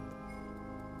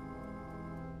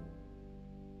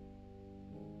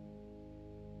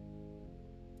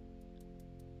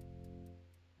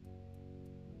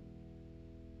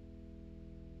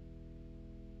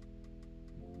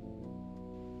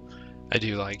 I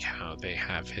do like how they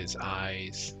have his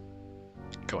eyes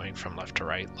going from left to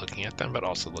right, looking at them, but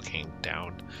also looking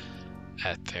down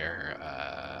at their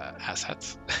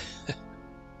assets.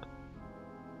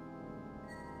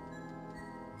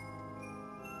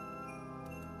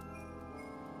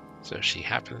 So she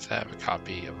happens to have a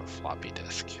copy of a floppy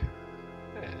disk,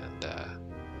 and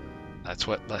that's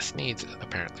what Les needs,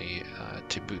 apparently,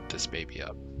 to boot this baby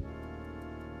up.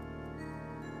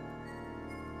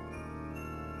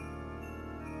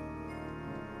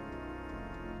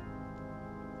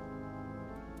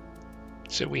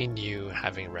 So we knew,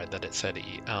 having read that it said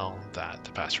EL, that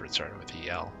the password started with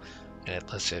EL, and it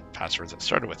listed passwords that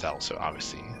started with L, so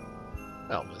obviously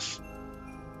Elvis.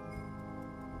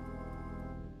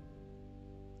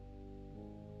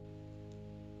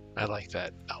 I like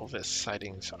that Elvis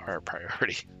sightings are a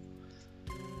priority.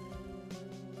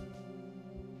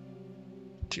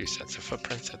 2 sets of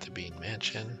footprints at the Bean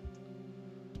Mansion.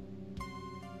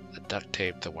 The duct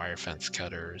tape, the wire fence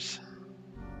cutters.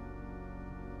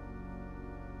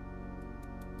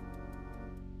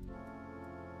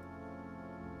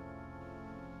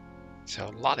 So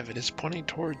a lot of it is pointing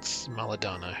towards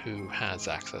Belladonna, who has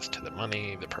access to the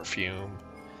money, the perfume,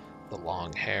 the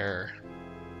long hair,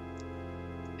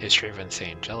 history of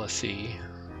insane jealousy,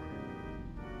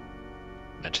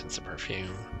 mentions the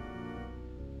perfume,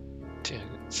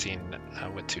 seen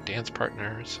with 2 dance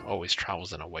partners, always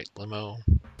travels in a white limo.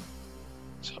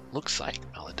 So it looks like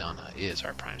Belladonna is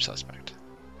our prime suspect.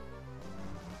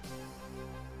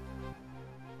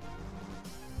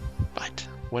 But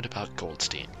what about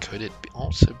Goldstein? Could it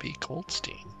also be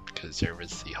Goldstein? Because there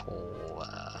was the whole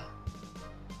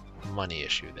money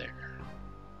issue there.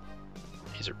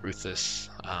 He's a ruthless,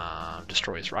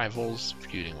 destroys rivals,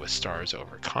 feuding with stars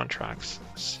over contracts.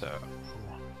 So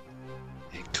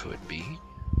it could be.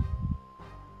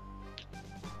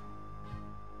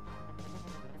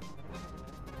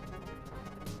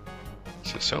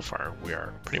 So far we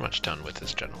are pretty much done with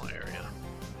this general area.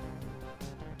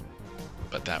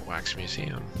 But that wax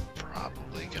museum,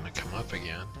 probably gonna come up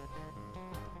again.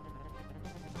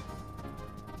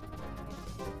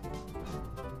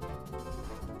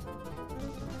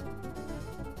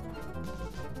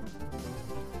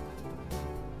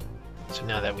 So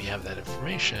now that we have that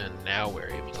information, now we're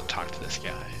able to talk to this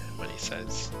guy. When he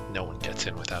says no one gets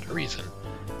in without a reason,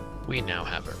 we now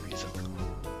have a reason.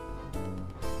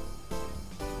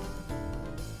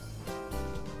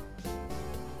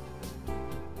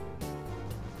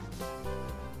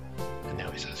 And now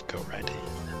he says go right in.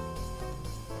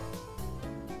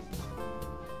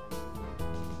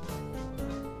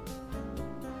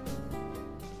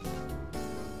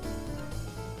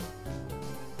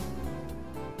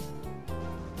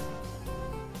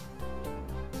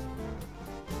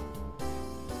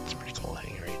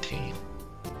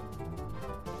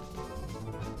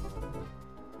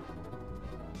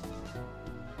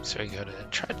 So we go to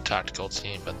try to talk to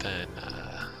Goldstein, but then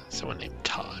someone named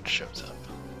Todd shows up.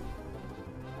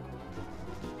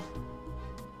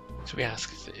 So we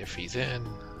ask if he's in.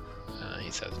 He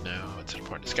says no. It's an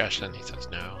important discussion. He says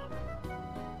no.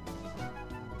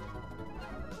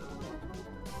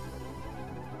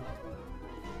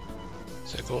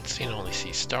 So Goldstein only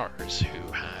sees stars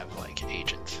who have like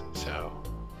agents. So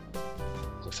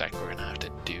looks like we're gonna have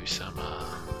to do some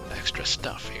extra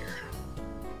stuff here.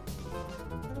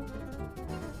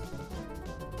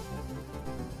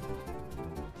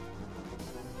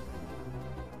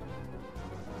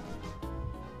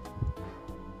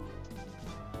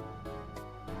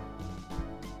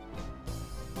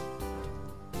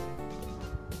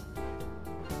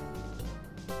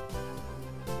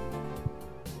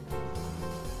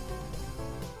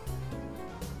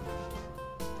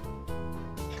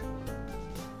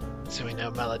 So we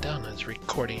know Belladonna is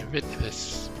recording a video.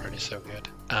 This part is so good.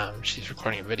 She's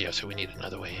recording a video, so we need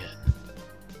another way in.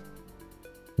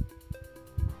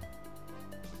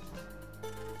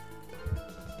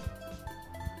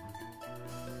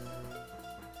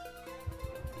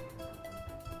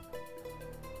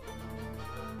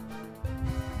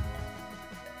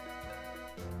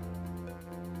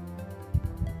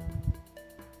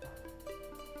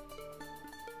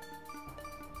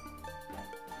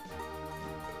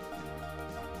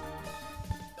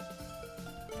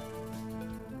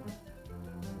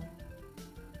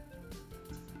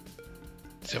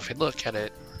 So if we look at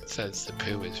it, it says the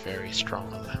poo is very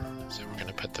strong. So we're going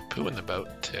to put the poo in the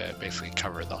boat to basically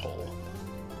cover the hole.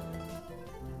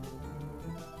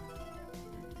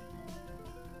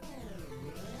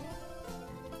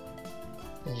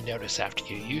 And you notice after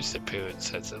you use the poo, it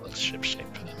says it looks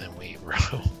ship-shaped. And then we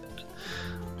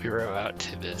row out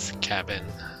to this cabin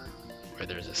where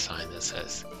there's a sign that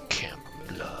says Camp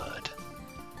Blood.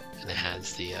 And it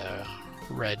has the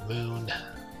red moon.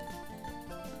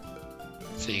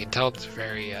 So you can tell it's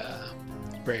very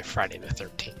Friday the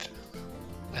 13th,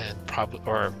 and probably,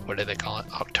 or what do they call it?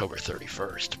 October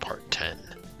 31st, part 10.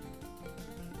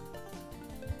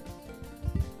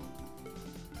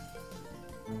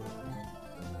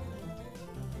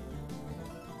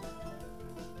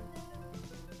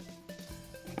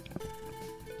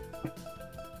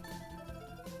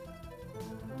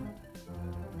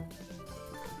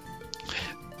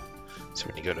 So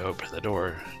when you go to open the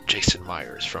door, Jason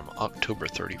Myers from October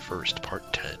 31st,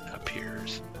 Part 10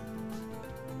 appears.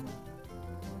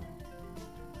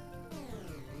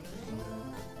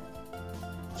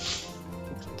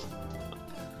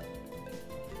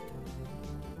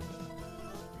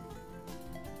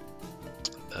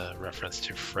 The reference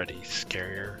to Freddy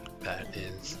Scarier, that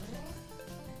is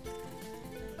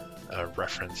a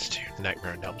reference to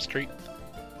Nightmare on Elm Street.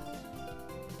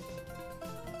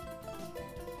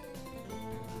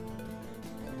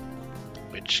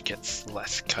 Which gets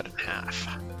less cut in half.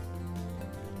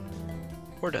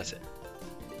 Or does it?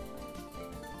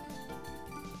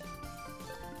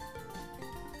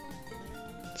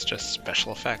 it's just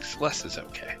special effects. Less is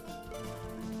okay.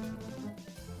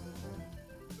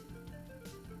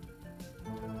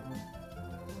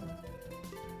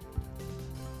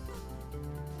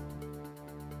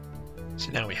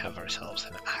 So now we have ourselves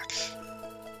an axe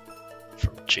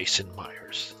from Jason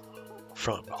Myers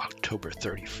from October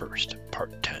 31st,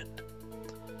 part 10.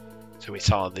 So we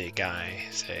saw the guy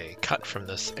say cut from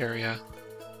this area,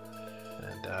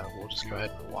 and we'll just go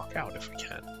ahead and walk out if we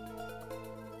can.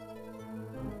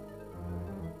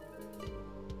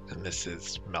 And this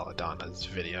is Melodonna's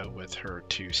video with her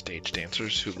two stage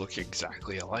dancers who look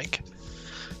exactly alike.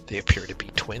 They appear to be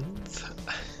twins.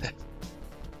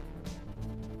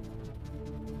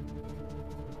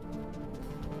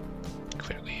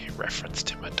 Clearly a reference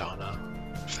to Madonna,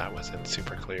 if that wasn't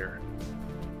super clear.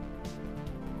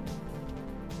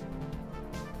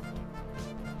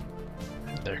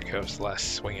 And there goes Les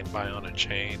swinging by on a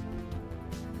chain.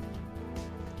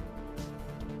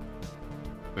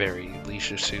 Very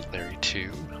Leisure Suit Larry 2,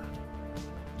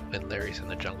 when Larry's in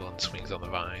the jungle and swings on the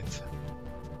vines.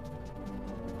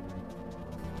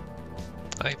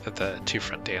 I think that the two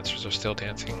front dancers are still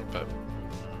dancing, but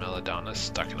Melodonna's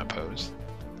stuck in a pose.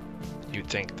 You'd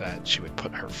think that she would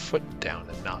put her foot down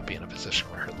and not be in a position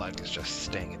where her leg is just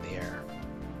staying in the air.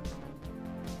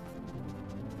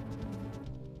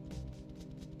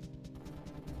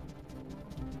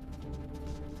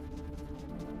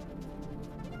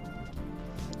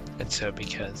 And so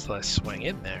because Les swung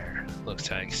in there, looks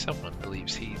like someone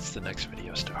believes he's the next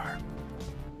video star.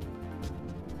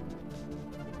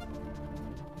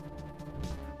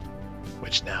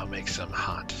 Which now makes him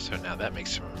hot, so now that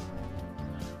makes him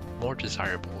more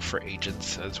desirable for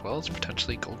agents as well as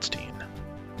potentially Goldstein.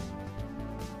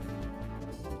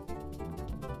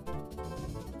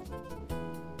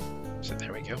 So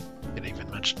there we go. It even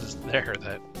mentions there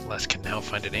that Les can now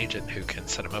find an agent who can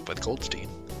set him up with Goldstein.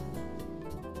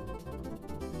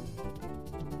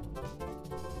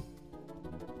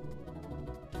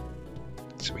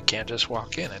 So we can't just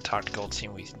walk in and talk to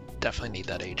Goldstein, we definitely need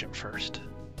that agent first.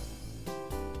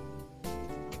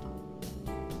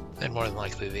 And more than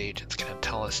likely the agent's going to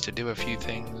tell us to do a few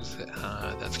things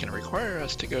that's going to require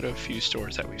us to go to a few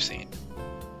stores that we've seen.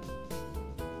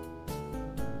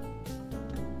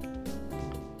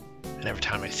 And every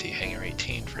time I see Hangar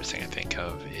 18, first thing I think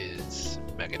of is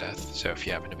Megadeth. So if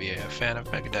you happen to be a fan of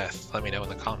Megadeth, let me know in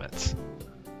the comments.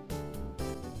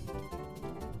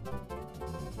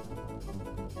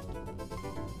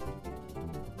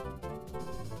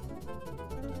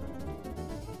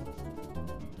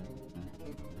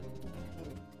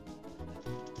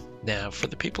 Now, for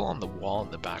the people on the wall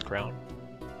in the background,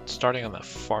 starting on the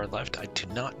far left, I do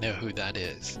not know who that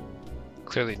is.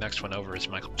 Clearly, next one over is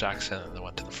Michael Jackson, and the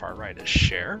one to the far right is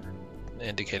Cher,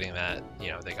 indicating that, you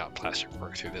know, they got plastic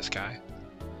work through this guy.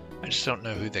 I just don't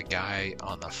know who the guy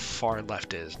on the far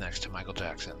left is next to Michael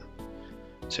Jackson.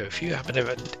 So if you happen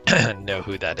to know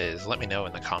who that is, let me know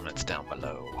in the comments down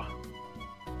below.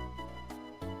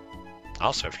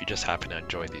 Also, if you just happen to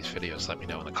enjoy these videos, let me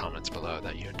know in the comments below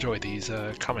that you enjoy these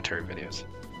commentary videos.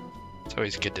 It's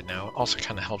always good to know. Also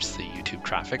kind of helps the YouTube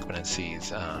traffic when it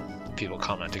sees people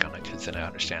commenting on it, because then it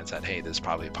understands that, hey, this is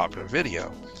probably a popular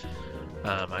video.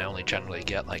 I only generally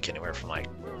get like anywhere from like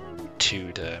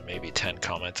 2 to maybe 10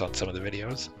 comments on some of the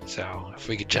videos. So if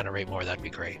we could generate more, that'd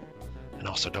be great. And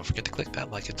also don't forget to click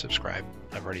that like and subscribe.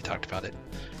 I've already talked about it.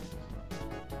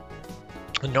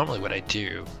 And normally what I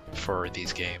do for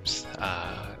these games,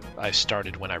 I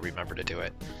started when I remember to do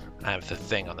it. I have the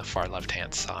thing on the far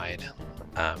left-hand side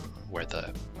where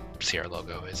the Sierra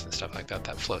logo is and stuff like that,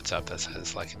 that floats up that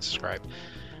says like and subscribe.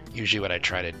 Usually what I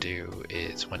try to do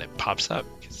is when it pops up,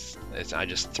 I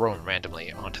just throw them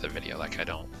randomly onto the video. Like I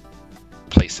don't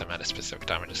place them at a specific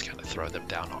time, I just kind of throw them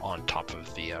down on top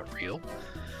of the reel.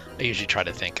 I usually try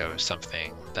to think of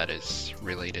something that is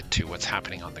related to what's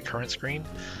happening on the current screen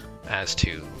as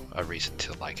to a reason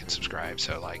to like and subscribe.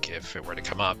 So like if it were to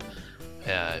come up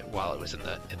while it was in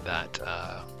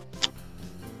that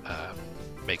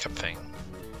makeup thing,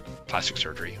 plastic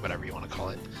surgery, whatever you want to call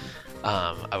it,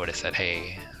 I would have said,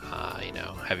 hey, you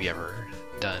know, have you ever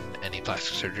done any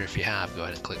plastic surgery? If you have, go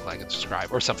ahead and click like and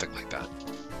subscribe, or something like that.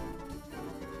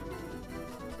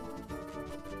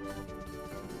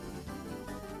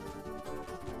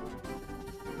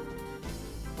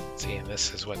 See, and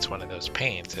this is what's one of those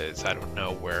pains, is I don't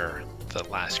know where the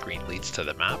last screen leads to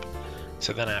the map,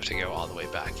 so then I have to go all the way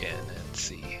back in and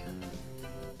see.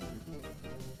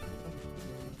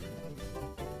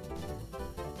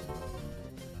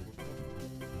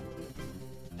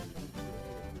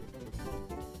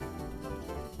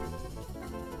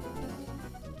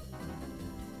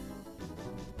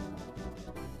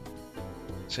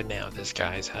 So now this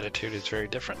guy's attitude is very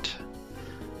different,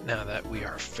 now that we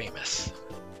are famous.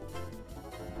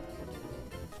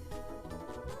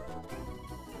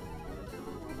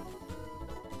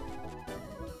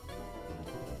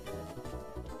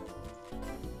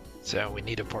 So we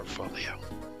need a portfolio.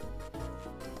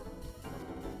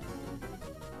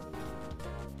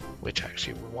 Which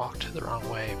actually we walked the wrong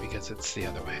way because it's the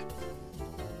other way.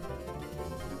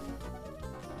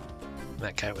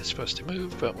 That guy was supposed to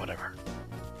move, but whatever.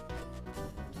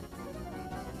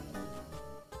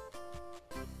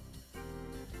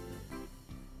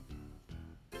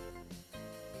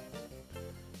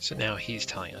 So now he's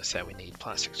telling us that we need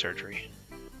plastic surgery.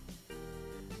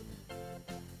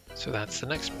 So that's the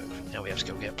next move. Now we have to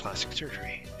go get plastic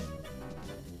surgery.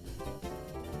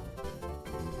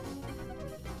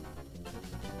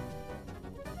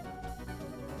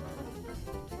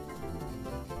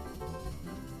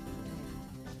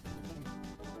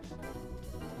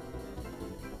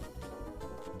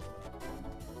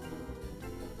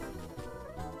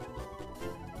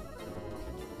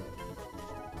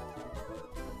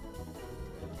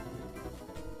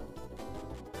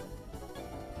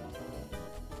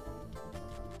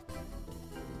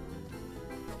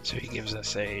 So he gives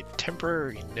us a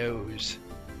temporary nose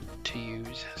to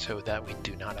use so that we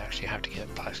do not actually have to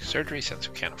get plastic surgery since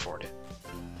we can't afford it.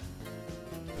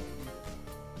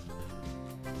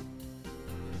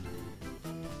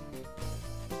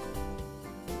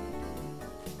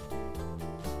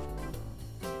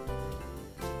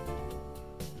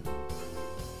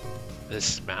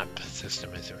 This map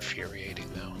system is infuriating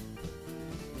though.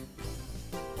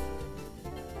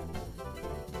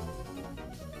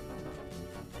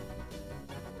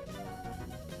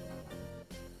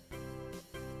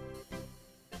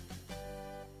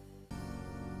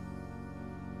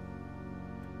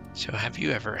 So have you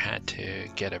ever had to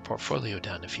get a portfolio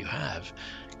done? If you have,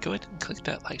 go ahead and click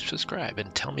that like, subscribe,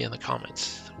 and tell me in the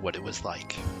comments what it was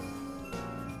like.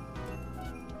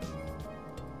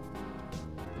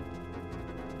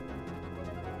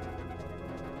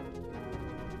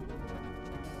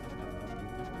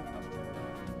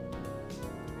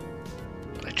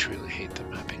 I truly hate the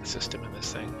mapping system in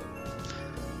this thing.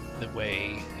 The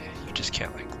way you just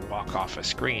can't like walk off a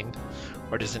screen,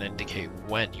 or doesn't indicate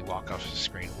when you walk off the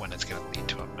screen when it's going to lead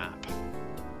to a map.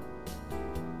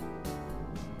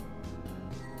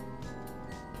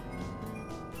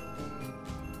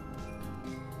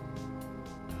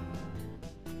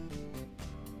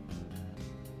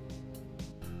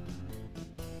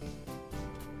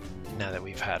 Now that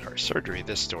we've had our surgery,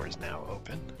 this door is now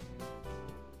open.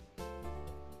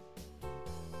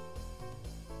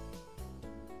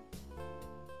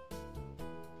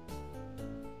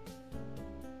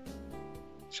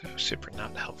 So super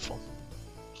not helpful.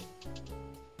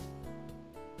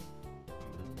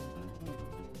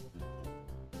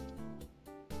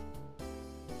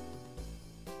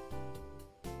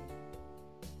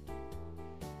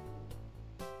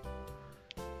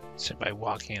 So by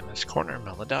walking in this corner,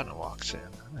 Melodonna walks in,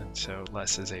 and so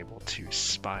Les is able to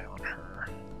spy on her.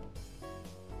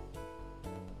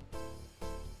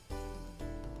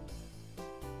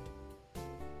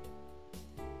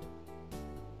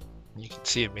 You can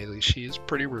see immediately she is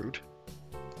pretty rude.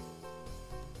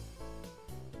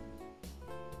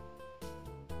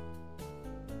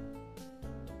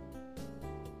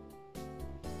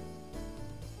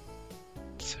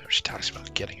 So she talks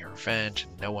about getting her revenge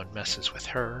and no one messes with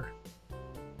her.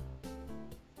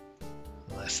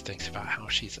 Les thinks about how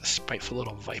she's a spiteful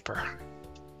little viper.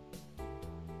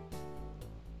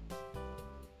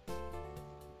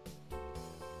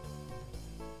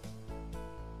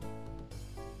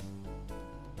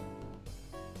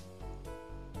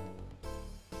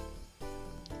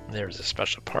 There's a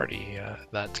special party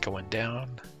that's going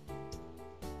down.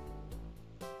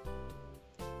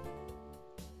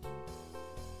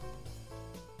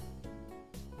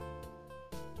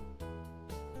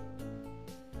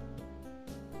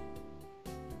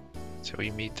 So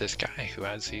we meet this guy who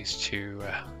has these two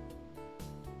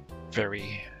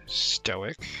very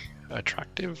stoic,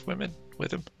 attractive women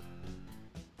with him.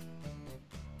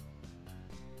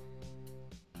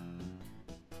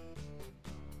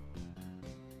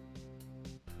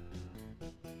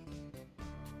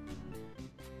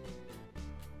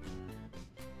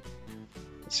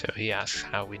 So he asks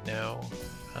how we know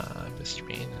Mr.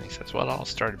 Bean, and he says, well, it all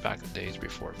started back in the days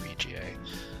before VGA.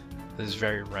 This is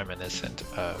very reminiscent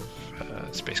of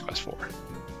Space Quest 4.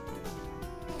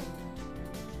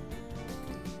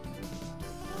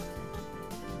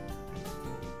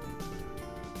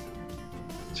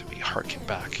 So we harken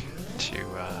back to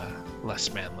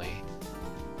Les Manley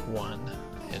 1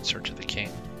 In Search of the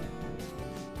King.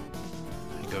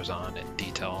 He goes on in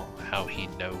detail how he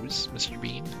knows Mr.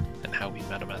 Bean and how he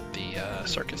met him at the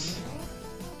circus.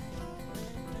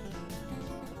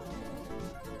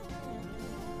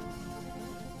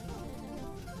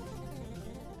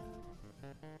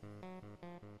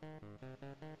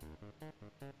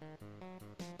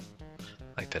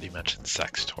 Like that he mentioned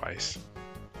sex twice.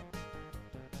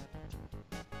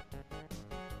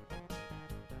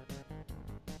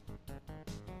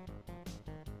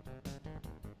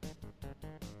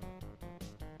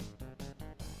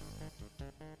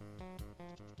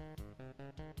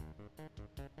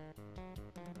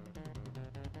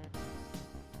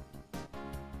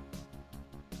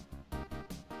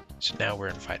 So now we're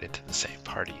invited to the same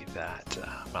party that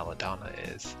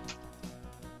Maladonna is.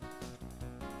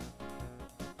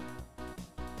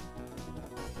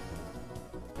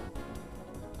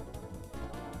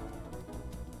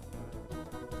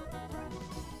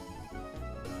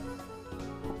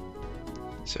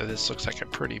 So this looks like a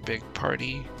pretty big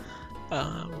party.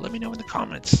 Let me know in the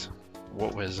comments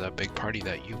what was a big party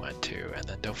that you went to, and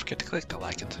then don't forget to click the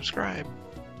like and subscribe.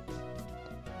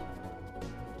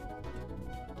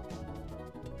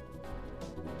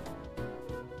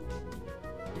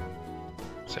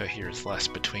 So here's less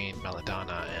between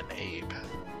Maladonna and Abe.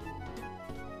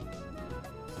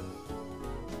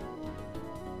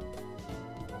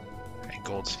 And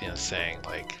Goldstein is saying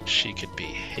like she could be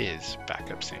his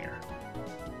backup singer.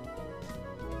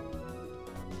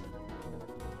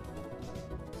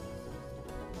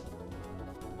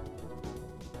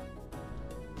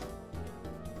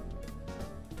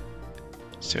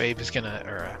 So Abe is gonna,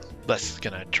 or Les is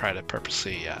gonna try to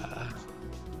purposely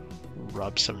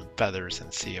rub some feathers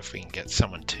and see if we can get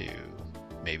someone to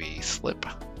maybe slip.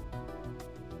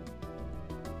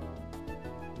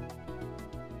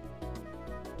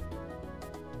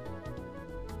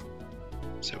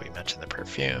 So we mentioned the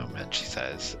perfume, and she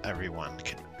says everyone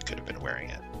could have been wearing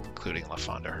it, including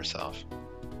LaFonda herself.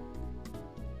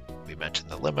 We mentioned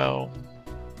the limo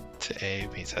to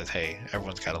Abe. He says, hey,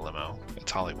 everyone's got a limo.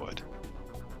 It's Hollywood.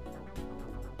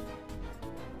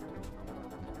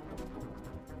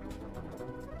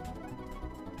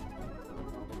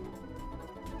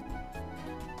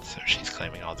 So she's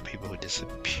claiming all the people who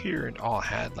disappeared all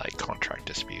had like contract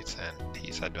disputes, and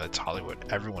he said, no, it's Hollywood.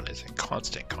 Everyone is in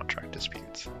constant contract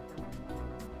disputes.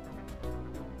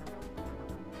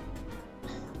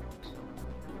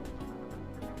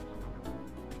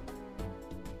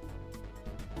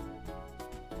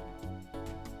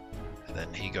 And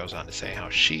then he goes on to say how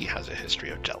she has a history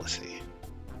of jealousy.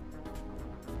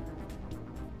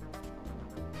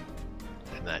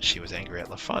 And that she was angry at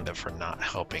LaFonda for not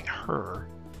helping her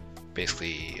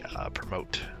basically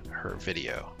promote her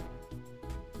video.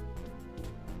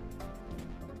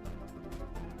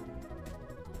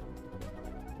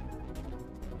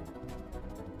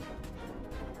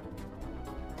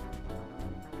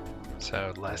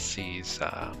 So Les sees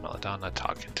Maladonna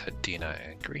talking to Dina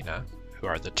and Greena, who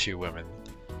are the two women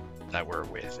that were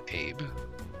with Abe.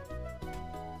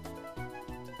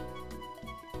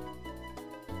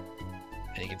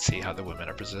 And you can see how the women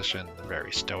are positioned,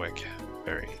 very stoic,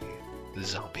 very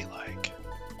zombie-like.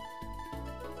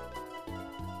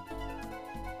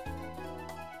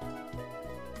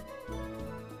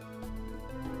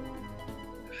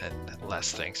 And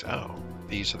Les thinks, oh,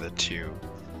 these are the two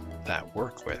that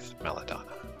work with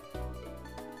Maladonna.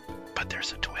 But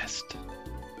there's a twist.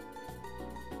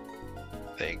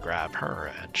 They grab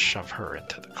her and shove her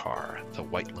into the car, the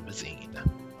white limousine.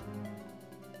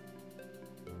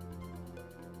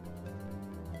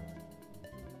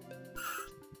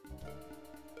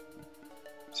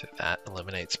 So that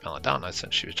eliminates Maladonna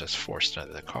since she was just forced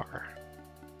into the car.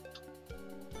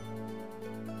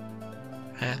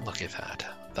 And look at that,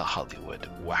 the Hollywood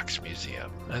Wax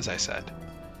Museum. As I said,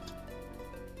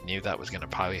 knew that was going to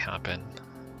probably happen.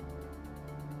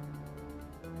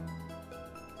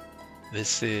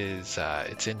 This is,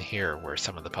 it's in here where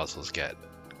some of the puzzles get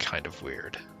kind of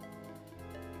weird.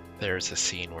 There's a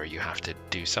scene where you have to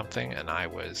do something, and I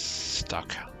was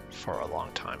stuck for a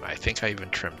long time. I think I even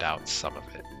trimmed out some of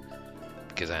it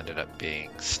because I ended up being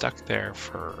stuck there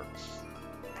for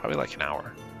probably like an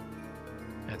hour.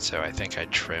 And so I think I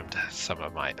trimmed some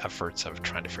of my efforts of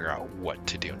trying to figure out what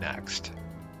to do next.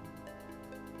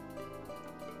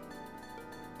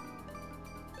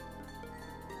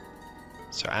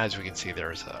 So as we can see,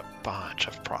 there's a bunch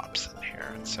of props in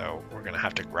here, and so we're going to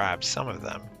have to grab some of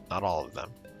them, not all of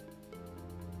them.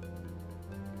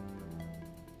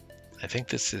 I think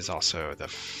this is also the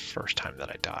first time that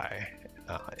I die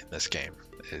in this game,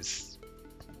 is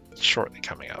shortly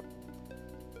coming up.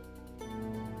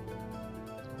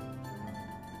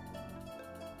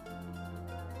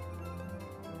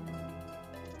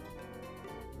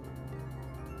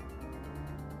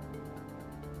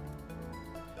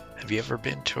 Have you ever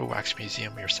been to a wax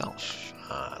museum yourself?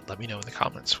 Let me know in the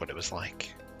comments what it was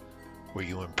like. Were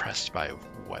you impressed by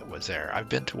what was there? I've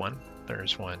been to one.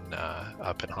 There's one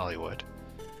up in Hollywood.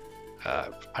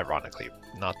 Ironically,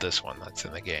 not this one that's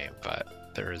in the game, but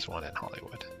there is one in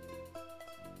Hollywood.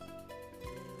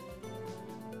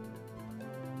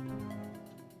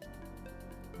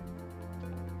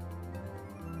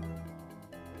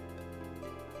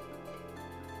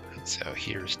 And so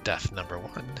here's death number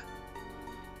 1,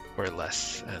 where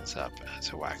Les ends up as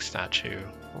a wax statue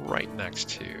right next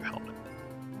to Hellman.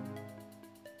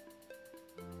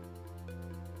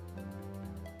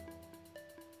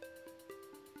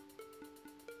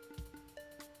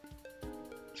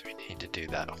 So we need to do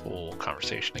that whole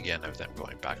conversation again of them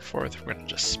going back and forth. We're going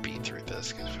to just speed through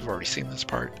this because we've already seen this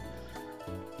part.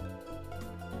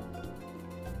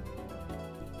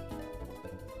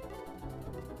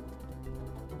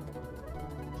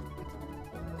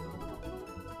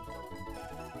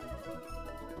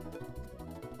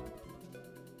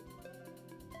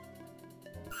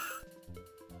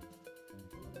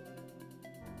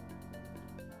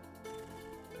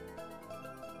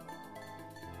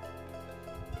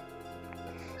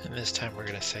 And this time we're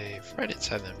going to save right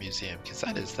inside the museum, because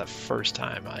that is the first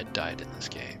time I died in this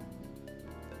game.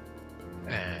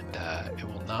 And it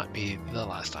will not be the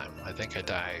last time. I think I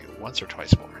die once or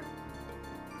twice more.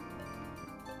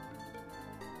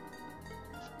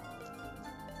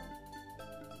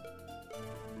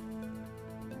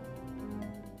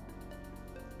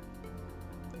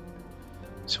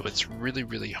 So what's really,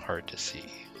 really hard to see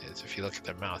is if you look at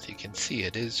their mouth, you can see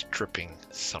it is dripping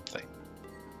something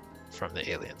from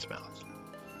the alien's mouth.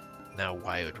 Now,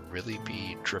 why it would really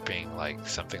be dripping like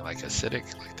something like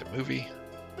acidic, like the movie?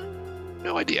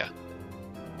 No idea.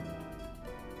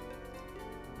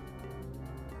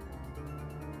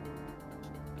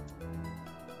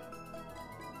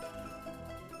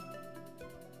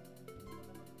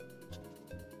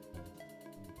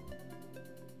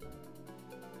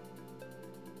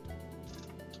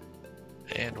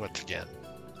 And once again,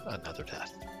 another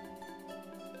death.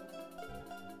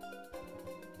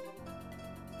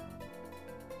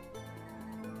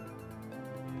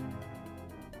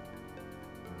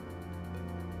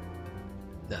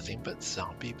 Nothing but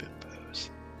zombie bimbos.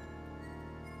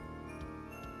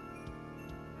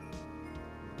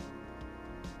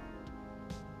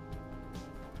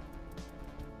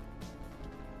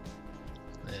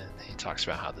 And he talks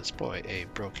about how this boy,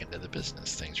 Abe, broke into the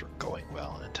business. Things were going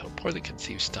well until a poorly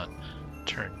conceived stunt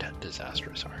turned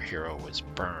disastrous. Our hero was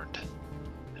burned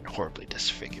and horribly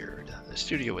disfigured. The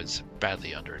studio was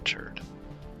badly underinsured,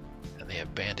 and they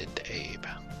abandoned Abe.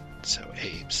 So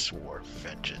Abe swore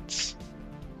vengeance.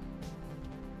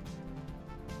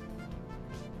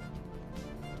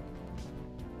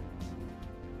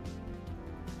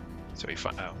 So we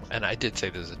find out, and I did say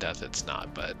there's a death, it's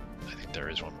not, but I think there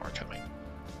is one more coming.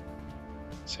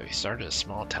 So he started a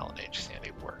small talent agency and he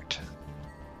worked.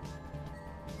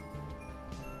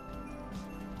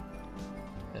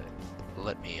 And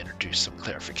let me introduce some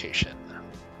clarification.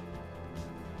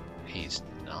 He's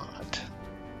not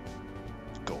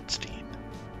Goldstein.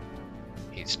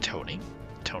 He's Tony.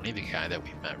 Tony, the guy that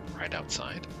we met right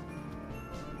outside.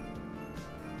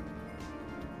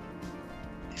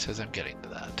 He says, I'm getting to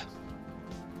that.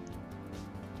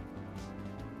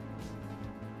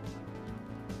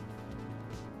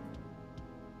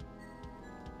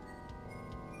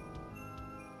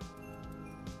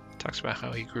 Talks about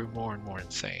how he grew more and more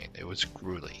insane. It was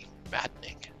grueling,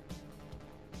 maddening.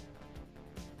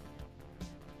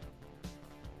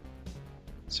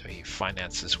 So he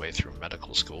financed his way through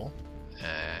medical school,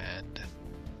 and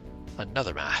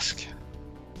another mask.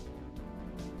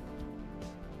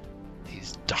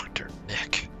 He's Dr.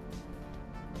 Nick.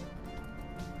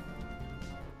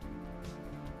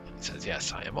 He says,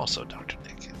 yes, I am also Dr. Nick.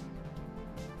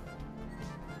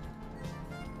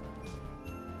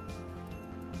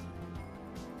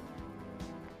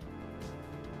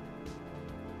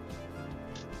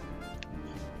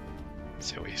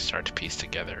 So we start to piece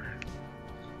together.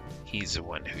 He's the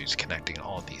one who's connecting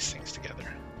all these things together.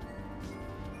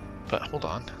 But hold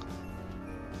on.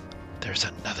 There's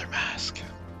another mask.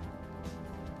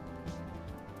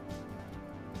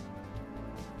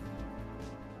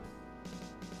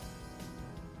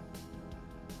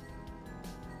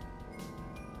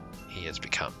 He has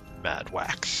become Mad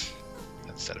Wax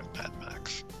instead of Mad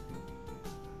Max.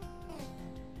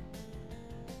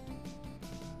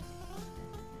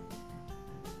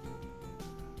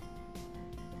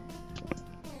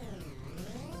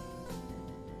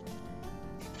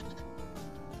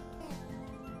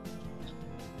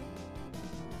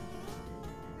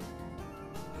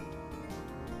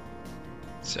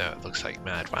 So it looks like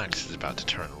Mad Wax is about to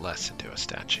turn Les into a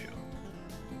statue.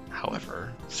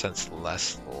 However, since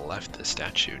Les left the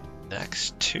statue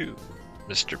next to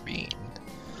Mr. Bean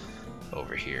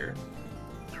over here,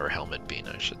 or Helmet Bean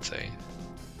I should say,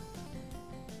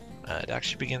 it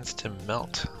actually begins to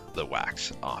melt the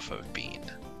wax off of Bean.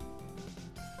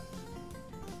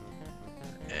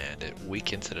 And it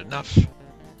weakens it enough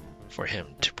for him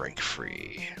to break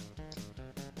free.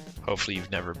 Hopefully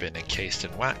you've never been encased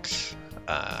in wax.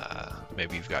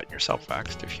 Maybe you've gotten yourself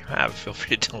waxed. If you have, feel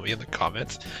free to tell me in the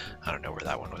comments. I don't know where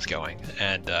that one was going.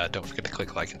 And don't forget to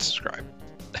click like and subscribe.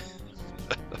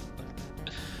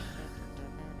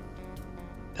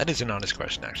 That is an honest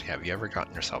question, actually. Have you ever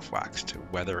gotten yourself waxed?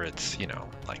 Whether it's, you know,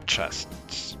 like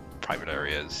chests, private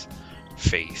areas,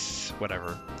 face,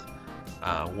 whatever.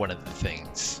 One of the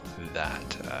things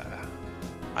that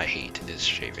I hate is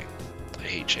shaving. I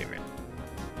hate shaving.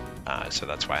 So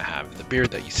that's why I have the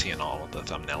beard that you see in all of the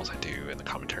thumbnails I do in the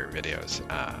commentary videos.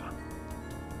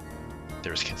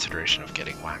 There was consideration of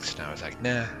getting waxed, and I was like,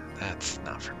 nah, that's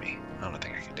not for me. I don't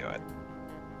think I can do it.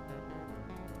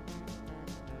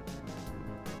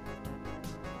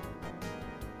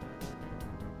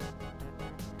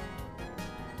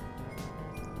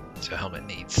 So Helmet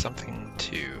needs something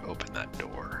to open that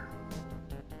door.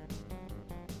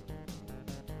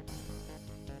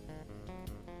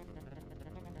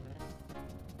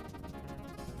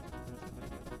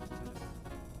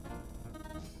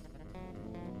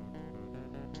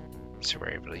 So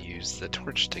we're able to use the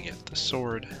torch to get the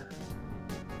sword.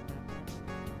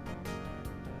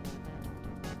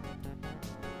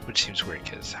 Which seems weird,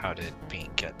 because how did Bean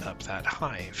get up that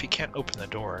high? If he can't open the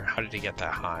door, how did he get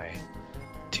that high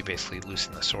to basically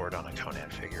loosen the sword on a Conan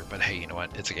figure? But hey, you know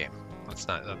what? It's a game. Let's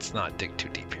not dig too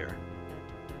deep here.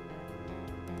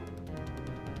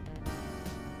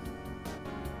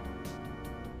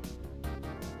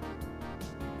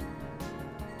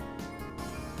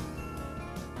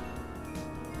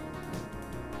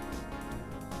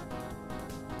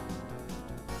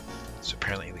 So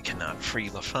apparently we cannot free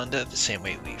LaFonda the same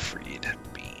way we freed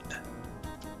Bean.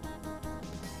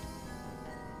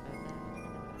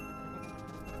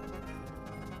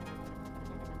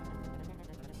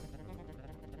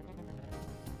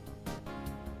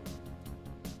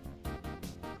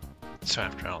 So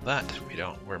after all that,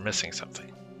 we're missing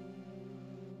something.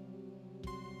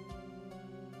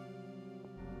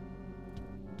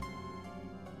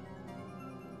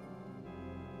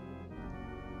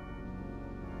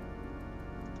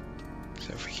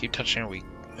 So if we keep touching it, we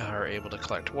are able to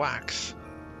collect wax.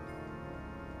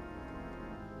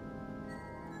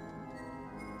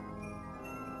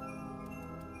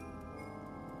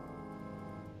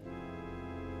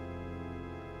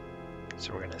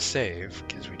 So we're going to save,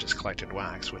 because we just collected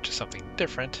wax, which is something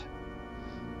different.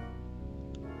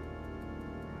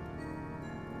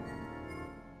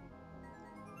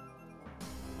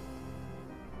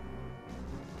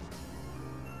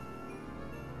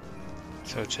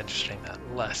 So it's interesting that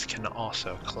Les can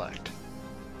also collect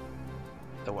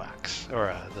the wax,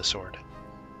 or the sword.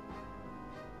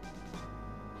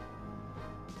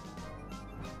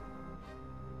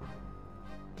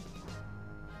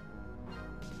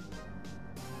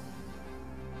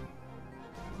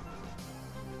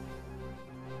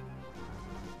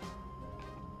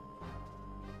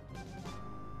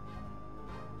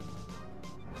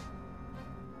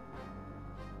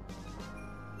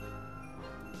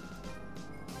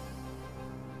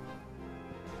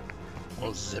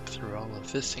 We'll zip through all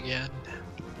of this again.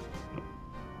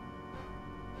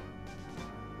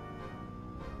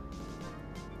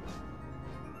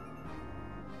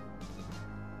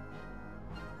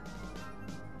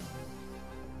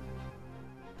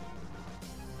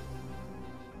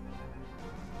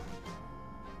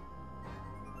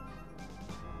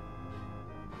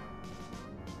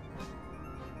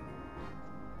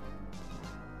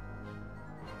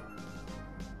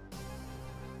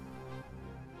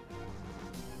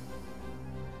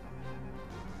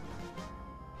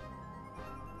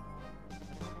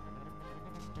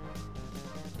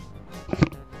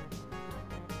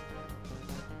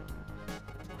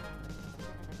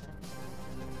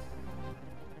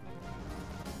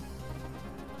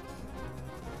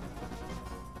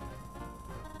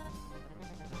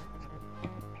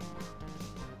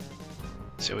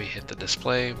 So we hit the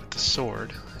display with the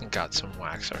sword and got some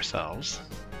wax ourselves.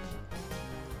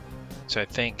 So I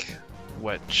think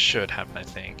what should happen, I'm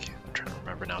trying to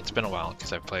remember now, it's been a while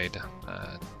because I've played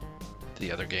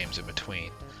the other games in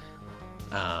between.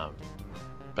 But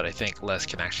I think Les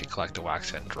can actually collect the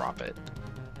wax and drop it,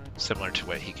 similar to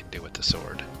what he can do with the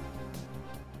sword.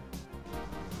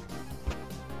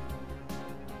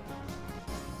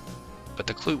 but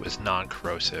the clue was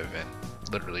non-corrosive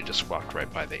and literally just walked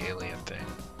right by the alien thing.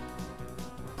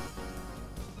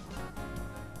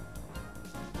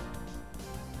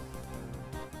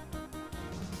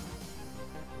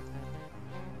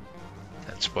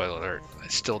 And spoiler alert, I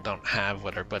still don't have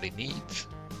what our buddy needs.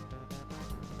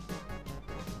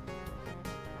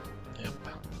 Yep.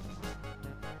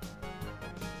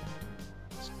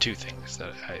 There's two things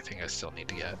that I think I still need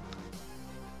to get.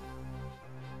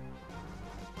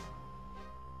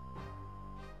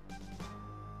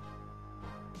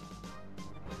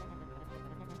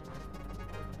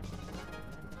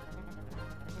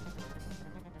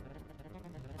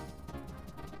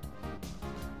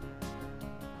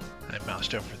 I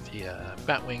moused over the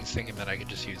bat wings, thinking that I could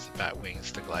just use the bat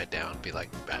wings to glide down and be like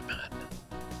Batman.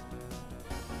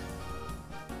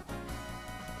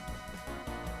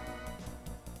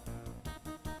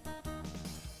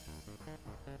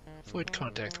 Avoid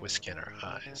contact with skin or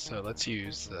eyes, so let's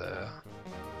use the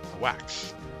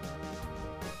wax.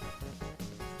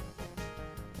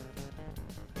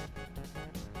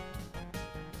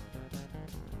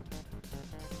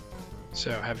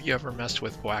 So have you ever messed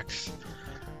with wax?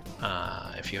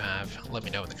 If you have, let me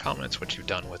know in the comments what you've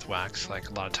done with wax. Like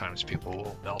a lot of times people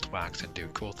will melt wax and do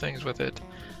cool things with it.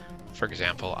 For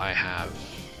example, I have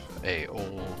a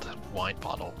old wine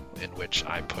bottle in which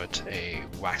I put a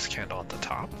wax candle at the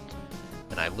top,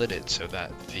 and I lit it so that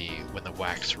when the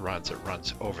wax runs, it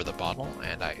runs over the bottle,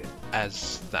 and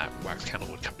as that wax candle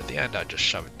would come to the end, I'd just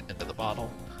shove it into the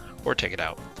bottle or take it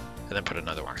out and then put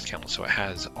another wax candle. So it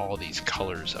has all these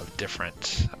colors of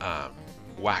different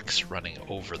wax running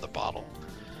over the bottle.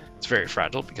 It's very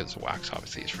fragile because the wax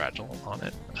obviously is fragile on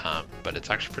it, but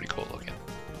it's actually pretty cool looking.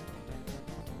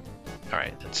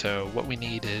 Alright, and so what we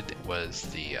needed was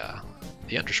the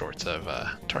undershorts of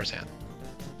Tarzan,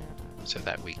 so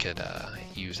that we could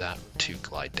use that to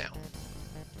glide down.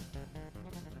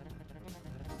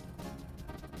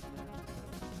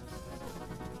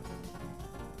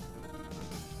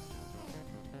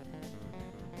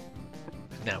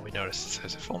 Now we notice it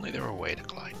says, if only there were a way to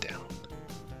glide down.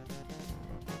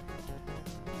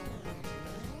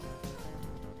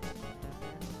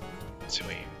 So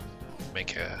we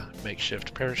make a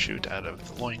makeshift parachute out of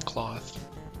the loincloth.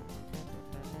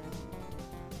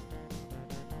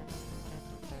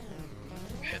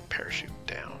 And parachute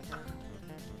down.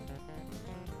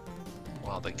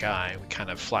 While the guy, we kind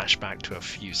of flash back to a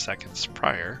few seconds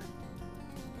prior.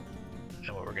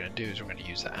 And what we're going to do is we're going to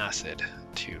use the acid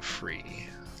to free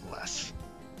Les.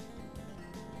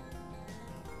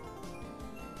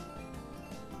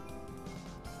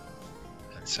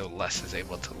 And so Les is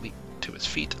able to leap to his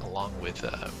feet along with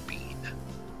Bean.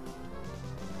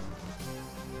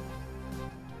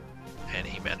 And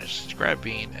he manages to grab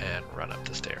Bean and run up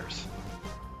the stairs.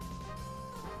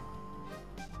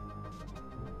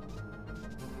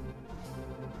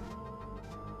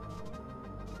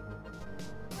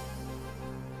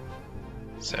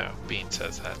 So Bean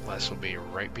says that Les will be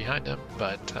right behind him,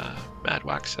 but Mad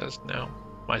Wax says no,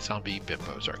 my zombie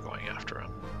bimbos are going after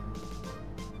him.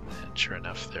 And sure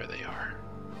enough, there they are.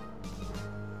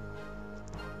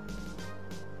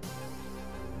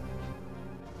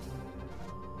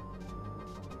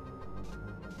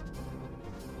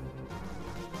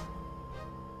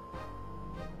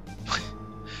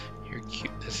 Your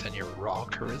cuteness and your raw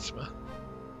charisma.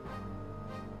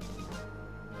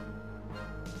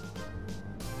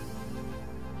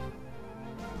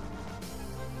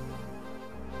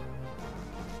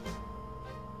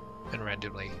 And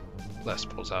randomly, Les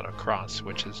pulls out a cross,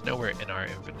 which is nowhere in our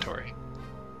inventory.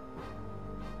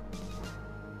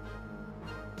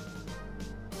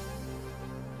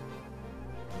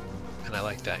 And I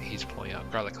like that he's pulling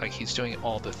out garlic, like he's doing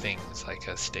all the things, like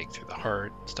a stake through the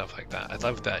heart, stuff like that. I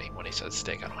love that when he says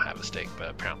steak, I don't have a steak, but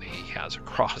apparently he has a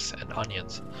cross and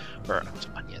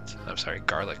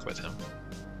garlic with him.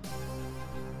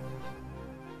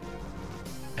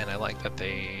 And I like that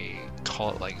they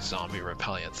call it like zombie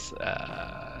repellents.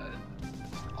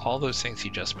 All those things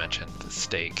you just mentioned, the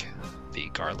steak, the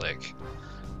garlic,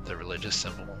 the religious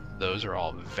symbol, those are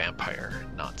all vampire,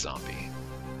 not zombie.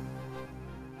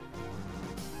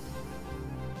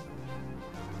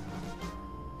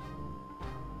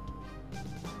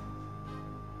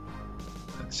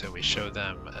 And so we show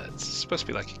them, it's supposed to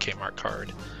be like a Kmart card,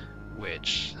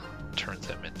 which turns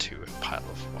them into a pile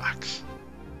of wax.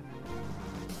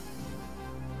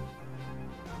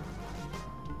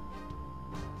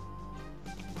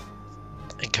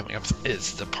 And coming up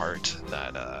is the part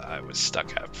that I was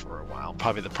stuck at for a while.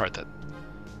 Probably the part that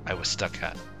I was stuck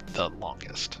at the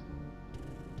longest.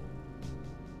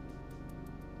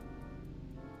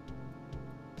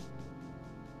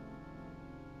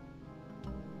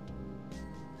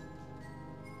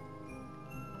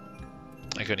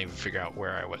 couldn't even figure out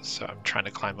where I was, so I'm trying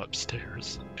to climb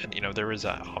upstairs. And you know, there is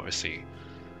obviously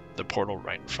the portal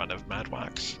right in front of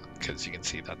Madwax, because you can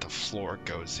see that the floor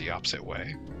goes the opposite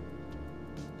way.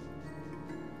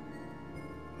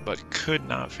 But could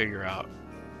not figure out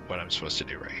what I'm supposed to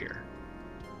do right here.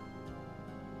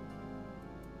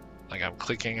 Like, I'm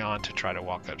clicking on to try to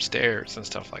walk upstairs and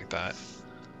stuff like that,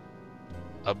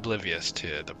 oblivious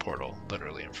to the portal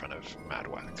literally in front of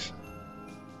Madwax.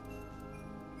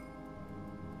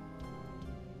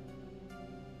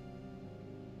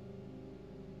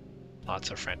 Lots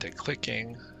of frantic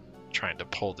clicking, trying to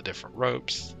pull the different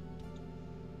ropes.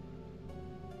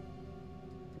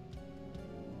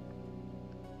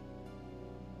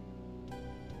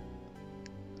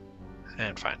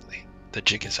 And finally, the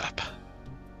jig is up.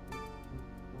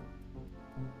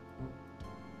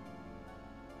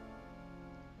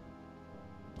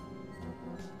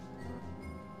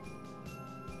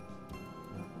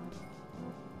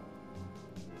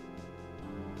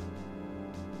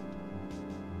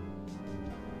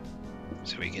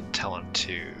 So we can tell him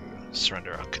to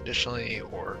surrender unconditionally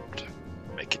or to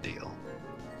make a deal.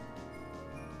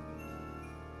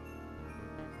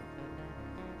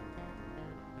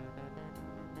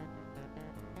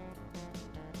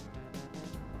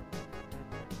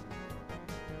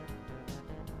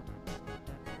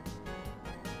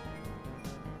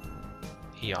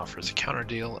 He offers a counter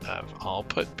deal of I'll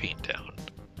put Bean down,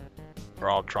 or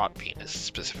I'll drop Bean is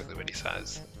specifically what he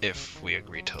says, if we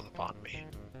agree to lobotomy.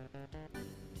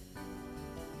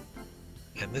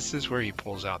 And this is where he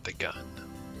pulls out the gun.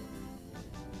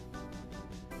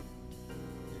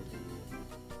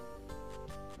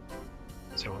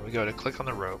 So when we go to click on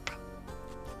the rope,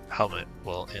 Helmet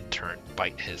will in turn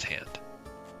bite his hand.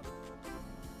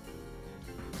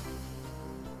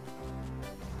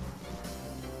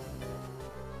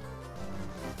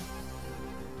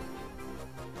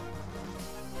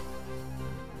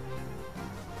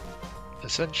 The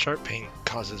sudden sharp pain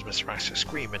causes Mr. Max to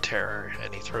scream in terror,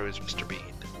 and he throws Mr. Bean.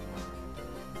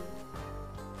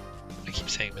 I keep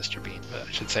saying Mr. Bean, but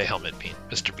I should say Helmet Bean.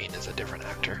 Mr. Bean is a different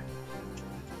actor.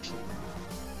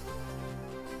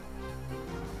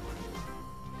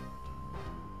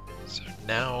 So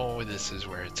now this is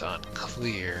where it's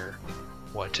unclear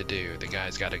what to do. The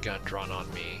guy's got a gun drawn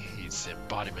on me. He's the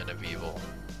embodiment of evil.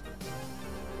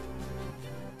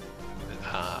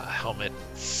 Helmet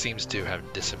seems to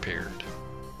have disappeared.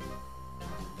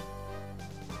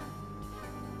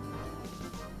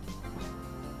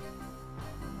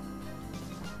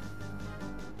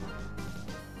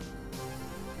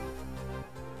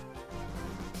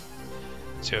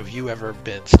 So have you ever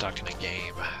been stuck in a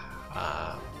game,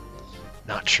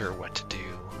 not sure what to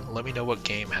do? Let me know what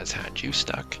game has had you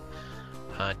stuck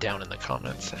down in the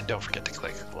comments, and don't forget to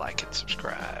click like and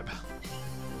subscribe.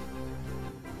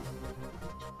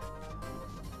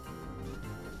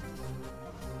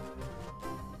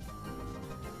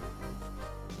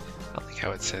 I like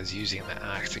how it says using the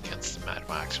axe against the Mad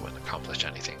Max wouldn't accomplish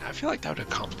anything. I feel like that would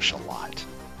accomplish a lot.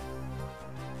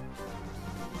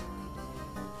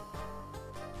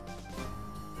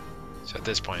 So at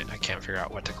this point, I can't figure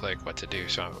out what to click, what to do,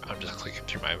 so I'm just clicking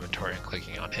through my inventory and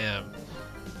clicking on him,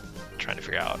 trying to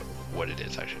figure out what it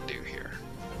is I should do here.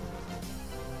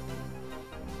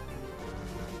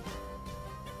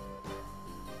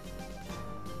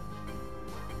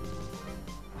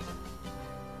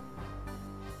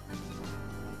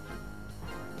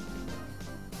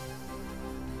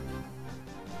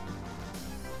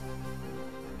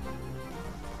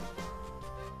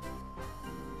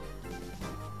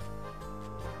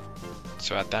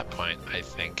 So at that point, I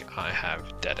think I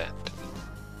have dead end.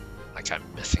 Like I'm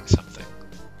missing something.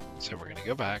 So we're gonna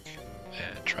go back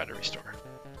and try to restore.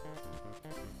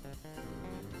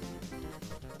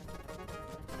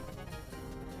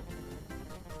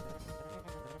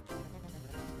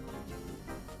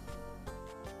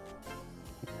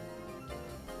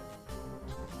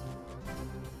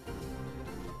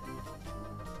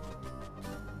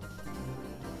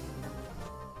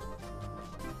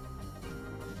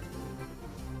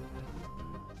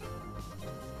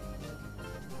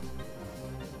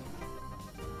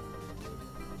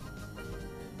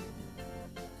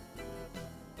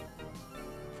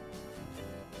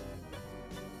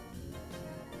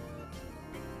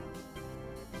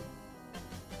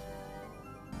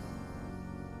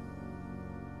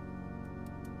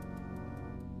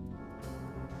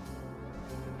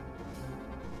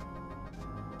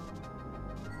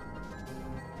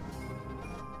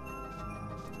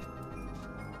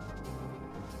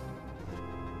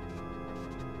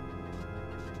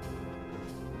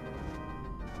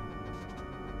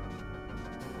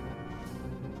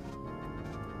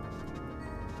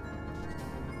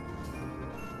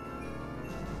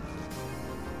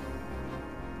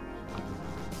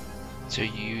 So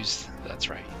you use, that's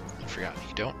right, I forgot,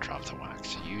 you don't drop the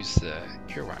wax. You use the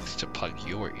earwax to plug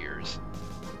your ears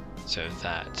so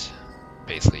that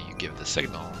basically you give the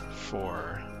signal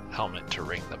for Helmet to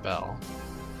ring the bell.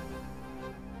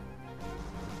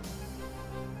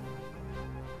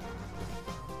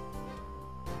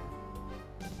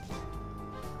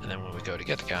 And then when we go to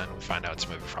get the gun, we find out it's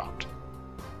movie propped.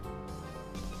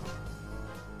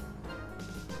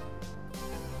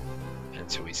 And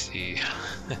so we see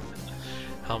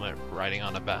Helmet riding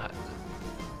on a bat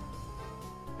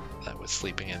that was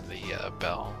sleeping in the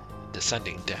bell,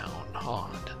 descending down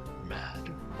on Mad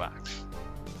Wax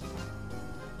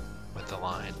with the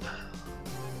line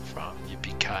from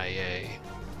Yippee-ki-yay.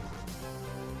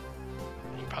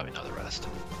 You probably know the rest.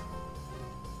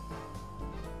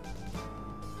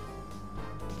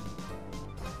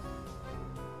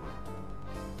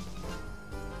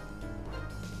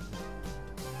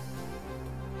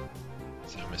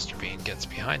 So Mr. Bean gets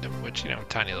behind him, which, you know,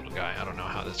 tiny little guy. I don't know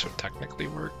how this would technically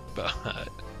work, but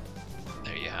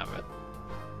there you have it.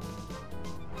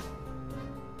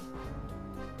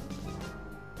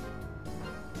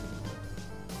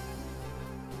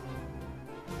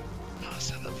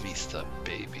 Hasta la vista,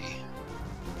 baby.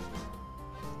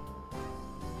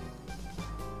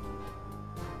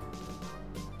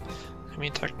 I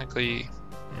mean, technically,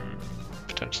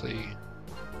 potentially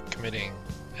committing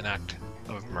an act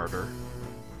of murder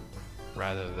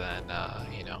rather than,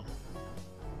 you know,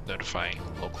 notifying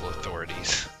local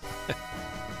authorities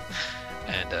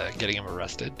and getting him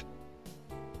arrested.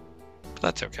 But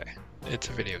that's okay. It's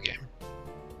a video game.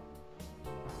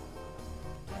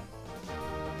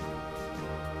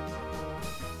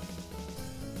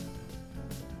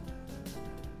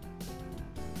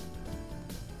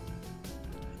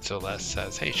 So Les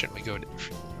says, hey, shouldn't we go to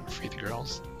free the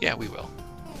girls? Yeah, we will.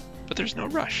 But there's no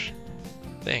rush.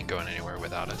 They ain't going anywhere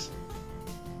without us.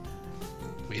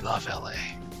 We love LA.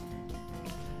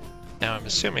 Now I'm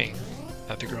assuming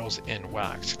that the girls in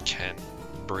wax can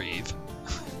breathe.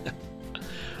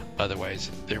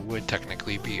 Otherwise, there would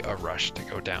technically be a rush to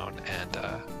go down and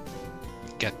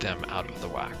get them out of the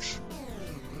wax.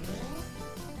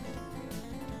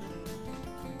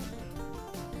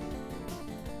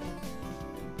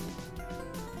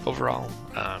 Overall,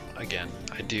 again,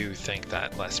 I do think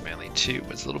that Les Manley 2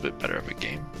 was a little bit better of a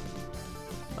game.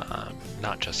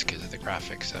 Not just because of the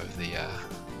graphics of the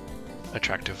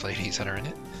attractive ladies that are in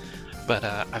it, but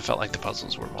I felt like the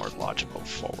puzzles were more logical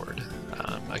forward.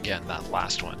 Again, that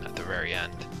last one at the very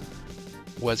end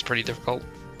was pretty difficult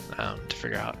to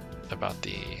figure out about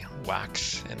the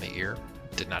wax in the ear.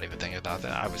 Did not even think about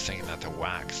that. I was thinking that the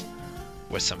wax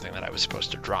was something that I was supposed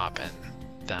to drop and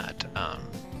that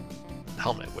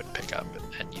Helmet would pick up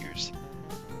and use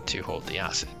to hold the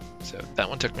acid. So that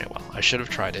one took me a while. I should have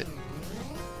tried it,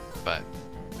 but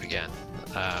again,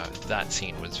 that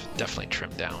scene was definitely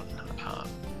trimmed down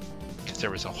because there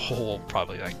was a whole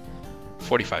probably like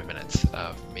 45 minutes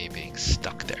of me being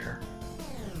stuck there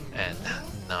and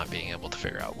not being able to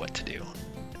figure out what to do,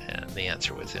 and the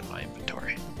answer was in my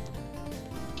inventory.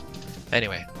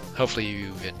 Anyway, hopefully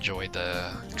you've enjoyed the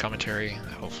commentary.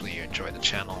 Hopefully you enjoy the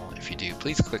channel. If you do,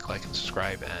 please click like and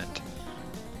subscribe. And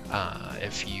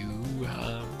if you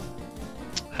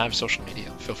have social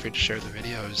media, feel free to share the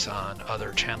videos on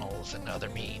other channels and other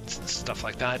means and stuff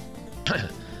like that.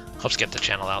 Helps get the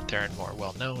channel out there and more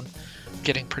well known.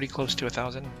 Getting pretty close to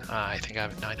 1,000. I think I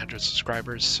have 900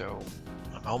 subscribers, so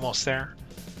I'm almost there.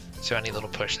 So any little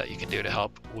push that you can do to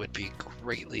help would be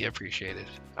greatly appreciated.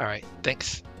 All right,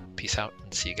 thanks. Peace out,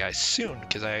 and see you guys soon,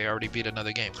 because I already beat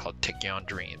another game called Take You On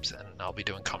Dreams, and I'll be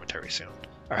doing commentary soon.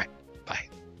 All right, bye.